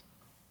join it.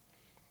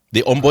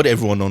 They onboard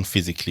everyone on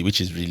physically,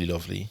 which is really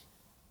lovely.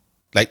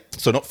 Like,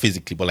 so not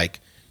physically, but like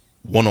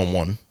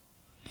one-on-one.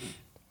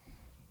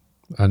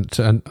 And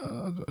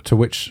to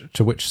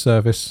which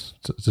service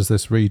does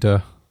this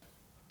Reader?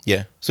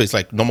 Yeah. So it's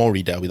like normal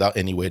Reader without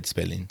any weird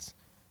spellings.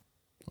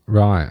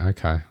 Right.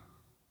 Okay.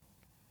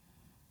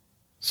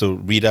 So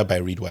Reader by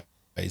Readwise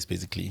is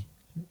basically.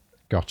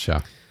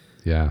 Gotcha.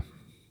 Yeah.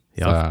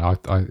 Yeah.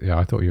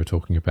 I thought you were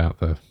talking about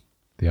the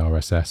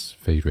RSS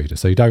feed reader.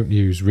 So you don't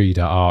use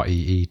Reader,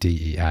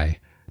 REEDER,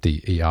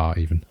 DER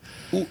even.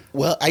 Ooh,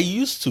 well, I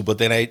used to, but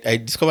then I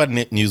discovered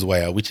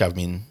NetNewsWire, which I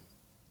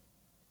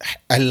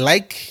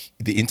like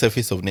the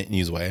interface of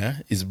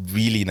NetNewsWire. It's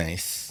really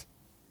nice.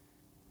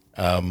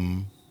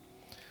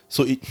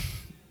 So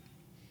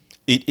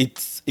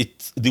it's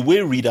the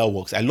way Reader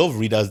works. I love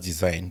Reader's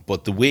design,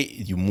 but the way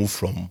you move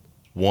from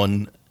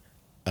one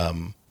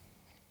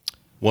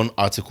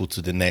article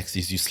to the next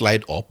is you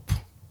slide up.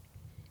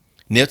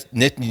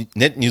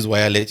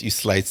 NetNewsWire lets you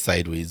slide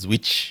sideways,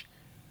 which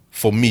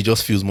for me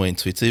just feels more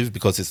intuitive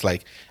because it's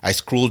like I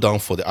scroll down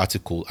for the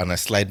article and I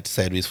slide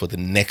sideways for the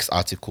next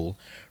article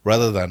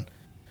rather than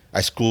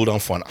I scroll down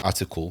for an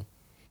article,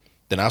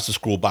 then I have to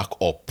scroll back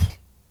up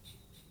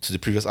to the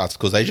previous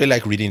articles. I usually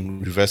like reading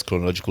in reverse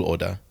chronological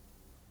order.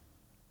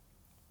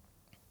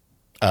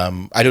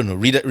 I don't know.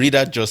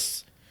 Reader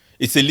just,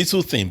 it's a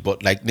little thing,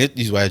 but like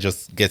NetNewsWire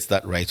just gets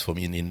that right for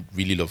me in a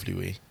really lovely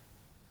way.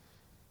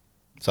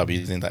 So I'll be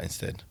using that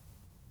instead.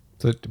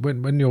 So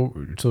when you're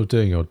sort of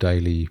doing your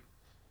daily,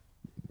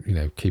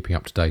 keeping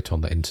up to date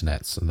on the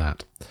internets and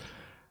that,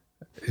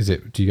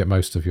 do you get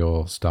most of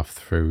your stuff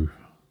through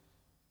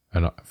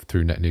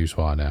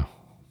NetNewsWire now,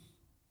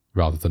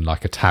 rather than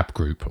like a tab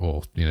group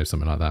or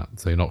something like that?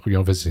 So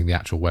you're visiting the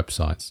actual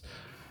websites.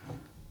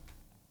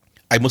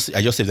 I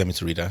just save them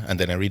into Reader and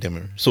then I read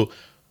them. So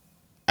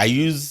I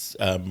use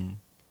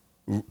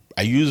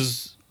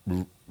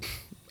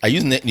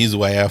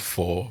NetNewsWire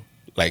for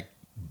like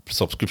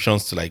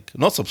subscriptions to like,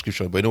 not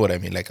subscription, but you know what I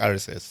mean, like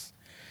RSS.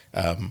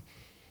 And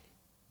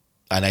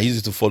I use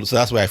it to follow. So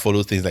that's why I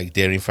follow things like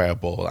Daring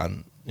Fireball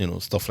and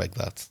stuff like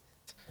that.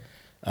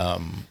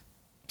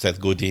 Seth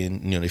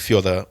Godin, a few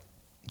other.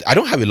 I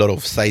don't have a lot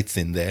of sites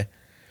in there,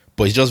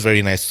 but it's just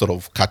very nice to sort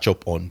of catch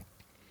up on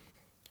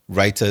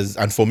writers.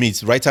 And for me,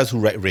 it's writers who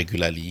write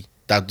regularly.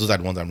 Those are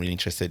the ones I'm really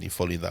interested in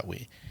following that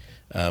way.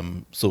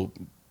 So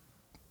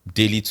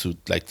daily to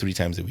like 3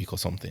 times a week or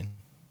something.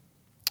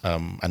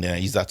 And then I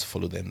use that to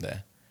follow them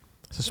there.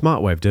 It's a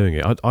smart way of doing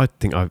it. I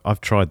think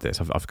I've tried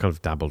this. I've kind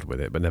of dabbled with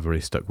it, but never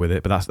really stuck with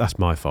it. But that's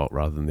my fault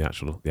rather than the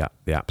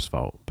app's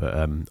fault. But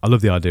I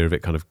love the idea of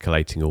it kind of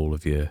collating all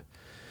of your,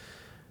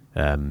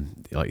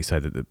 like you say,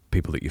 the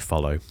people that you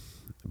follow.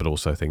 But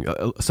also think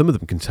some of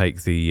them can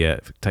take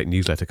take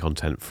newsletter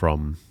content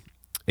from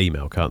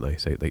email, can't they?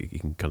 So you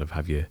can kind of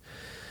have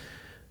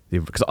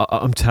because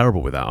I'm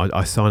terrible with that.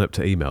 I sign up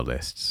to email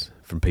lists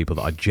from people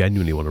that I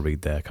genuinely want to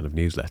read their kind of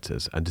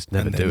newsletters and just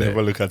never do it.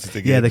 Never look at it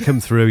again. Yeah, they come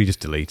through, you just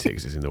delete it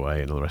because it's in the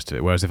way and all the rest of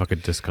it. Whereas if I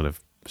could just kind of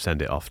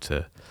send it off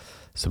to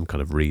some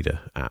kind of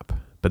reader app.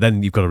 But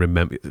then you've got to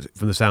remember,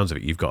 from the sounds of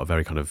it, you've got a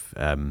very kind of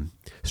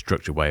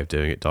structured way of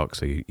doing it, Doc.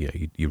 So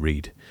you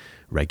read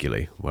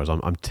regularly, whereas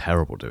I'm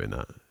terrible doing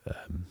that.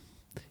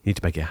 You need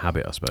to make it a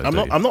habit, I suppose.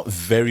 I'm not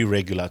very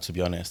regular, to be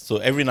honest. So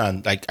every now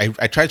and like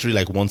I try to read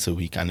like once a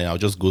week, and then I'll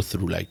just go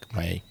through like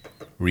my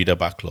Reader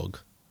backlog,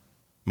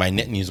 my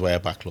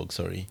NetNewsWire backlog.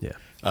 Sorry. Yeah.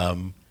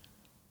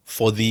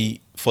 For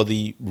the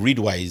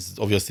Readwise,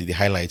 obviously the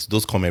highlights,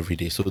 those come every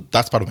day. So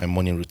that's part of my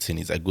morning routine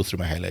is I go through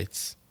my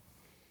highlights,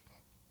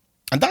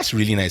 and that's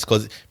really nice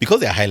because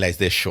they're highlights,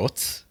 they're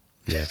short.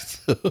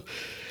 Yes. But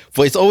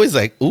it's always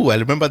like, oh, I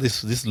remember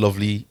this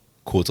lovely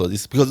quote or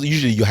this, because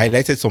usually you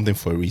highlighted something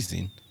for a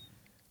reason.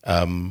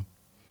 And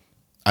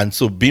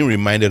so being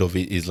reminded of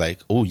it is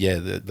like, oh yeah,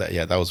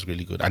 that was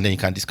really good. And then you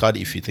can discard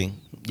it if you think,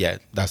 yeah,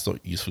 that's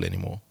not useful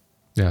anymore.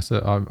 Yeah,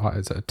 so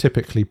it's a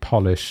typically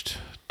polished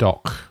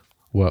doc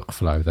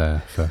workflow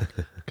there for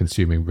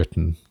consuming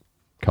written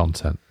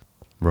content.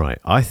 Right.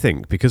 I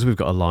think because we've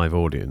got a live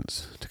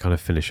audience, to kind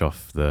of finish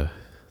off the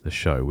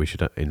show, we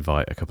should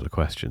invite a couple of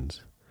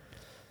questions,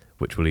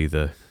 which will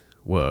either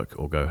work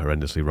or go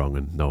horrendously wrong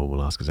and no one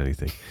will ask us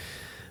anything.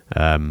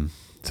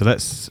 So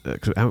let's,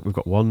 we've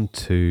got 1,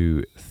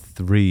 2,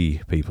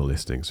 3 people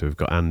listening. So we've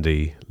got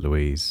Andy,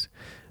 Louise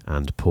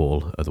and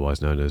Paul,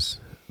 otherwise known as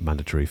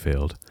mandatory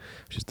field,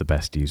 which is the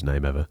best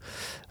username ever,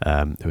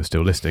 who are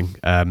still listening.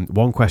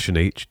 One question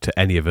each to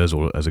any of us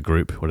or as a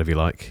group, whatever you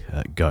like.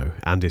 Go.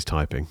 Andy's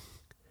typing.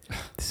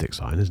 This is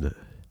exciting, isn't it?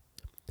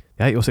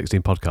 The 8 or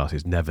 16 podcast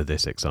is never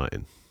this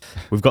exciting.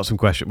 We've got some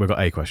question. We've got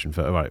a question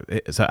for. All right.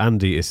 So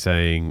Andy is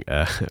saying,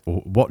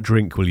 what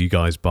drink will you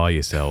guys buy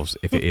yourselves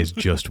if it is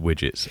just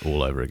widgets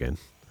all over again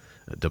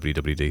at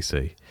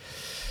WWDC?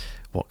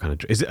 What kind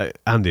of is it,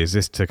 Andy? Is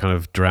this to kind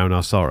of drown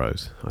our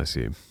sorrows? I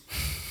assume.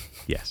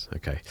 Yes.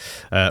 Okay.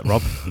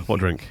 Rob, what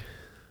drink?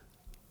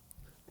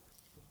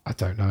 I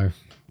don't know.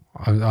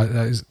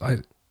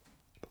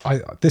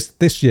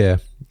 This year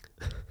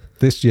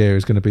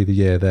is going to be the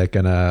year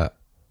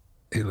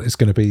it's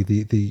going to be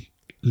the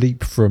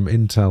leap from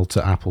Intel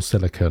to Apple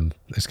Silicon.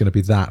 It's going to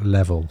be that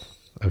level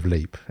of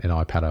leap in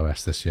iPad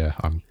OS this year.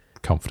 I'm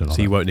confident.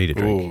 So you won't need a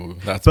drink. Ooh,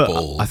 that's but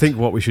bold. I think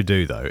what we should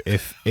do though,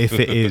 if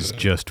it is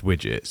just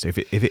widgets, if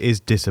it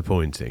is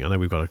disappointing, I know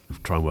we've got to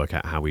try and work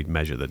out how we'd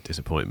measure the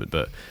disappointment,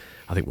 but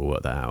I think we'll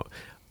work that out.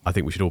 I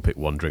think we should all pick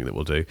one drink that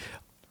we'll do.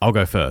 I'll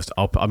go first.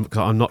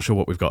 I'm not sure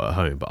what we've got at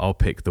home, but I'll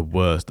pick the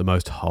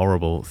most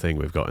horrible thing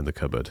we've got in the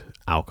cupboard,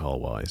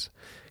 alcohol-wise,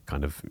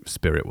 kind of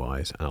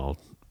spirit-wise, and I'll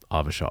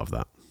have a shot of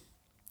that.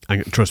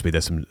 And trust me,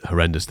 there's some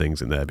horrendous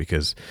things in there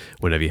because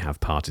whenever you have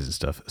parties and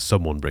stuff,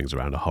 someone brings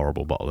around a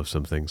horrible bottle of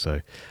something.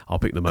 So I'll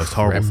pick the most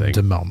horrible thing.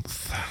 Creme de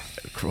menthe.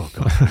 Oh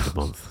God, creme de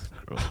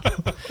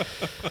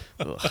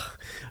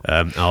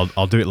menthe.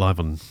 I'll do it live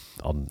on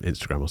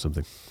Instagram or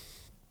something.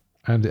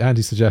 And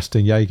Andy's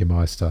suggesting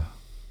Jägermeister.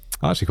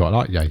 I actually quite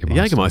like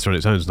Jägermeister. Jägermeister on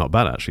its own is not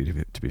bad, actually.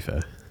 To be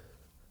fair,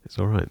 it's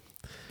all right.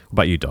 What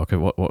about you, Doc?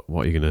 What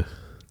are you gonna?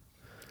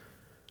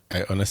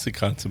 I honestly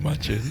can't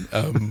imagine.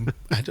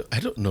 I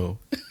don't know.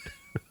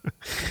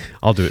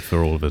 I'll do it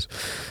for all of us.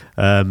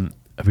 Have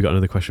we got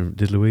another question?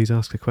 Did Louise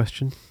ask a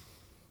question?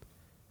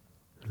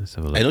 Let's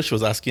have a look. I know she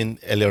was asking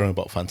earlier on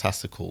about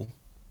Fantastical.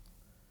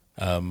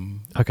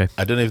 Okay.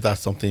 I don't know if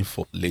that's something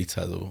for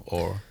later though,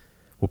 or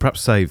we'll perhaps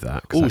save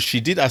that. Oh,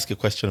 she did ask a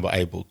question about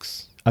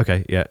iBooks.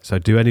 Okay, yeah. So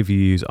do any of you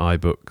use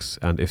iBooks?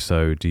 And if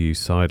so, do you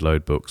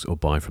sideload books or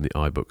buy from the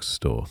iBooks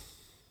store?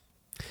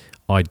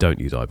 I don't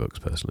use iBooks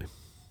personally.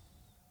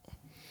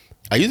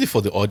 I use it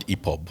for the odd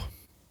EPUB.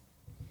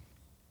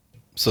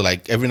 So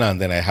like every now and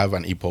then I have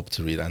an EPUB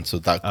to read, and so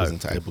that goes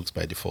into iBooks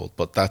by default.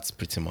 But that's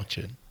pretty much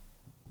it.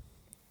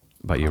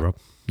 About you, Rob?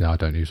 No, I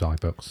don't use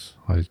iBooks.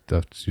 I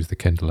just use the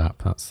Kindle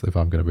app. That's if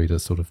I'm going to read a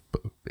sort of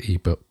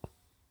ebook.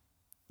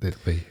 It'll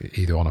be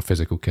either on a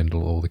physical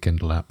Kindle or the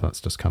Kindle app.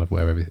 That's just kind of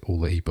where all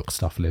the ebook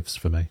stuff lives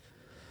for me.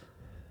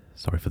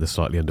 Sorry for the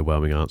slightly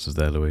underwhelming answers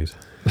there, Louise.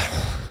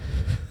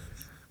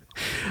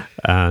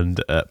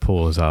 And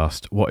Paul has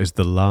asked, what is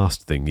the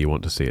last thing you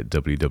want to see at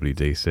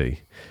WWDC?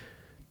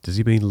 Does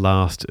he mean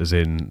last as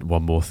in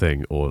one more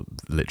thing, or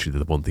literally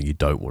the one thing you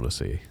don't want to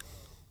see?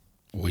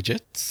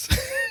 Widgets?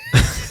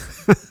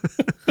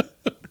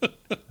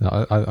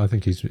 No, I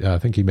think I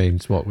think he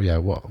means what? Yeah,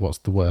 what's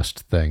the worst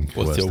thing?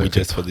 What's your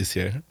widgets for this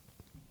year?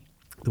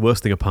 The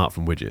worst thing apart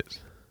from widgets.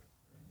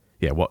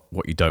 Yeah, what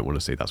you don't want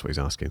to see? That's what he's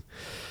asking.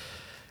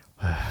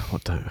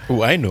 What don't?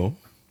 Oh, I know.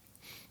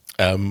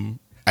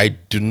 I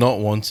do not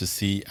want to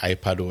see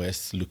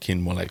iPadOS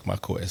looking more like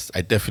macOS.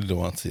 I definitely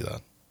don't want to see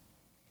that.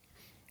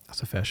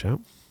 That's a fair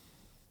shout.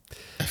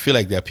 I feel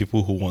like there are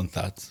people who want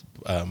that,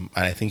 and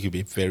I think it'd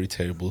be a very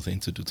terrible thing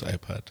to do to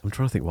iPad. I'm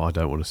trying to think what I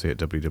don't want to see at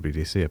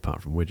WWDC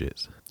apart from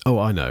widgets. Oh,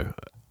 I know.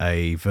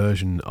 A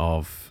version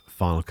of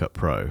Final Cut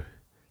Pro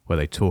where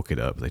they talk it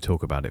up, they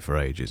talk about it for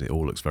ages, it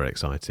all looks very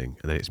exciting,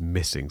 and then it's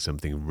missing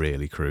something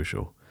really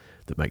crucial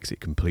that makes it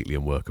completely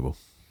unworkable.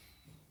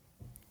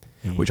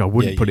 Which I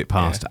wouldn't put it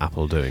past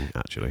Apple doing,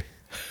 actually.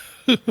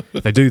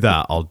 If they do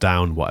that, I'll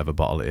down whatever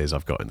bottle it is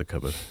I've got in the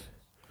cupboard.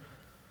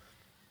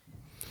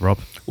 Rob?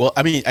 Well,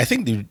 I mean, I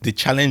think the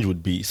challenge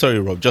would be, sorry,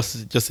 Rob,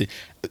 just say,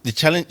 the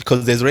challenge,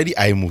 because there's already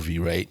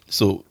iMovie, right?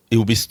 So it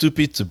would be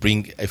stupid to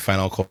bring a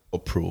Final Cut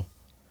Pro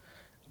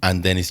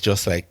and then it's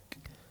just like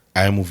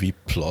iMovie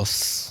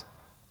Plus.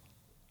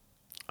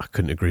 I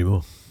couldn't agree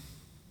more.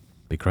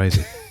 Be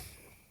crazy.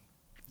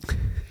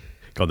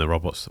 Go on then,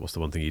 Rob, what's the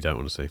one thing you don't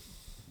want to see?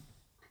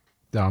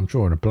 Yeah, I'm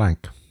drawing a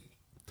blank.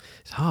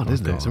 It's hard,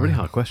 isn't it? It's a really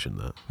hard question,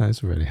 that. That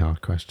is a really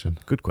hard question.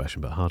 Good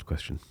question, but a hard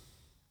question.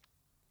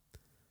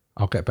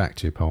 I'll get back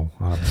to you, Paul.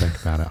 I'll have to think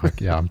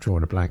about it. I'm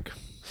drawing a blank.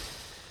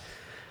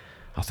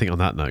 I think on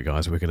that note,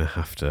 guys, we're going to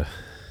have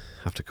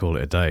to call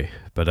it a day.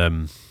 But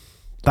and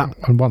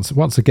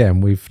once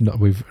again,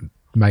 we've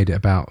made it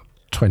about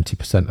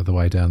 20% of the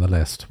way down the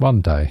list.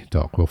 One day,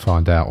 Doc, we'll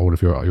find out all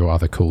of your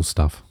other cool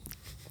stuff.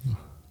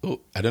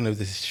 Oh, I don't know if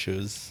this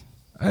shows.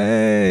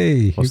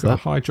 Hey, What's you've got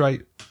that? a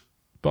hydrate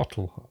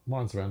bottle.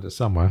 Mine's around it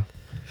somewhere.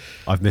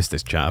 I've missed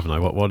this chat, haven't I?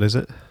 What is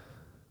it?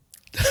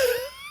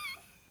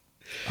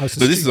 So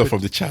this is not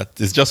from the chat.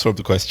 It's just from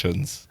the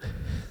questions.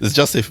 It's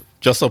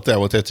just something I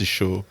wanted to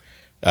show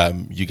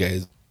you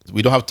guys.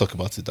 We don't have to talk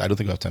about it. I don't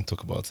think we have time to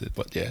talk about it.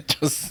 But yeah,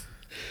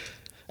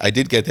 I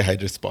did get the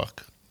Hydrate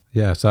Spark.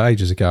 Yeah, so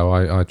ages ago,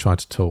 I tried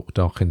to talk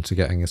Doc into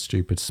getting a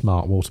stupid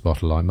smart water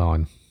bottle like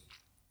mine.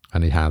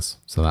 And he has,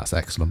 so that's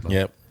excellent.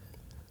 Yep.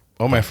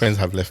 All my friends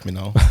have left me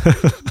now.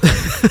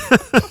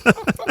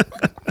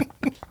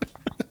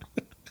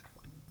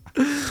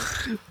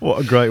 What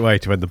a great way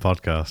to end the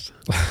podcast.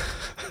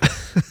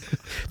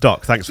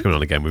 Doc, thanks for coming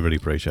on again. We really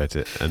appreciate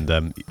it. And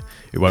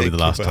it won't be the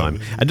last time.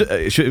 And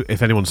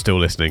if anyone's still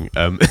listening,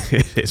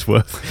 it's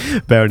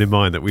worth bearing in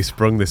mind that we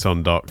sprung this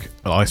on Doc.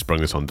 Well, I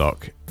sprung this on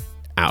Doc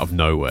out of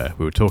nowhere.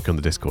 We were talking on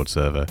the Discord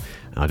server,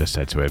 and I just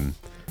said to him,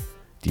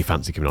 do you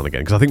fancy coming on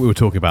again? Because I think we were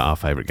talking about our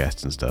favourite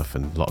guests and stuff,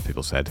 and a lot of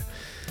people said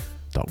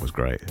Doc was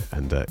great.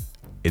 And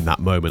in that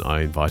moment,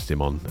 I invited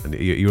him on. And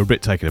you were a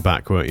bit taken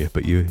aback, weren't you?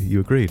 But you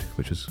agreed,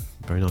 which was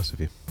very nice of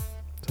you.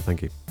 So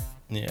thank you.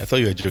 Yeah, I thought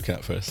you were joking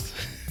at first.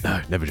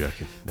 No, never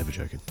joking. Never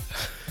joking.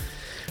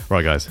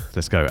 Right, guys,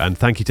 let's go. And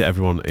thank you to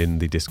everyone in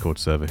the Discord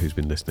server who's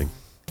been listening.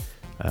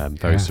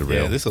 Very surreal.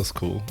 Yeah, this was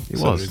cool. It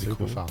was really Super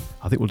cool. fun.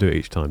 I think we'll do it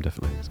each time,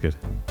 definitely. It's good.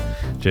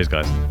 Cheers,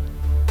 guys.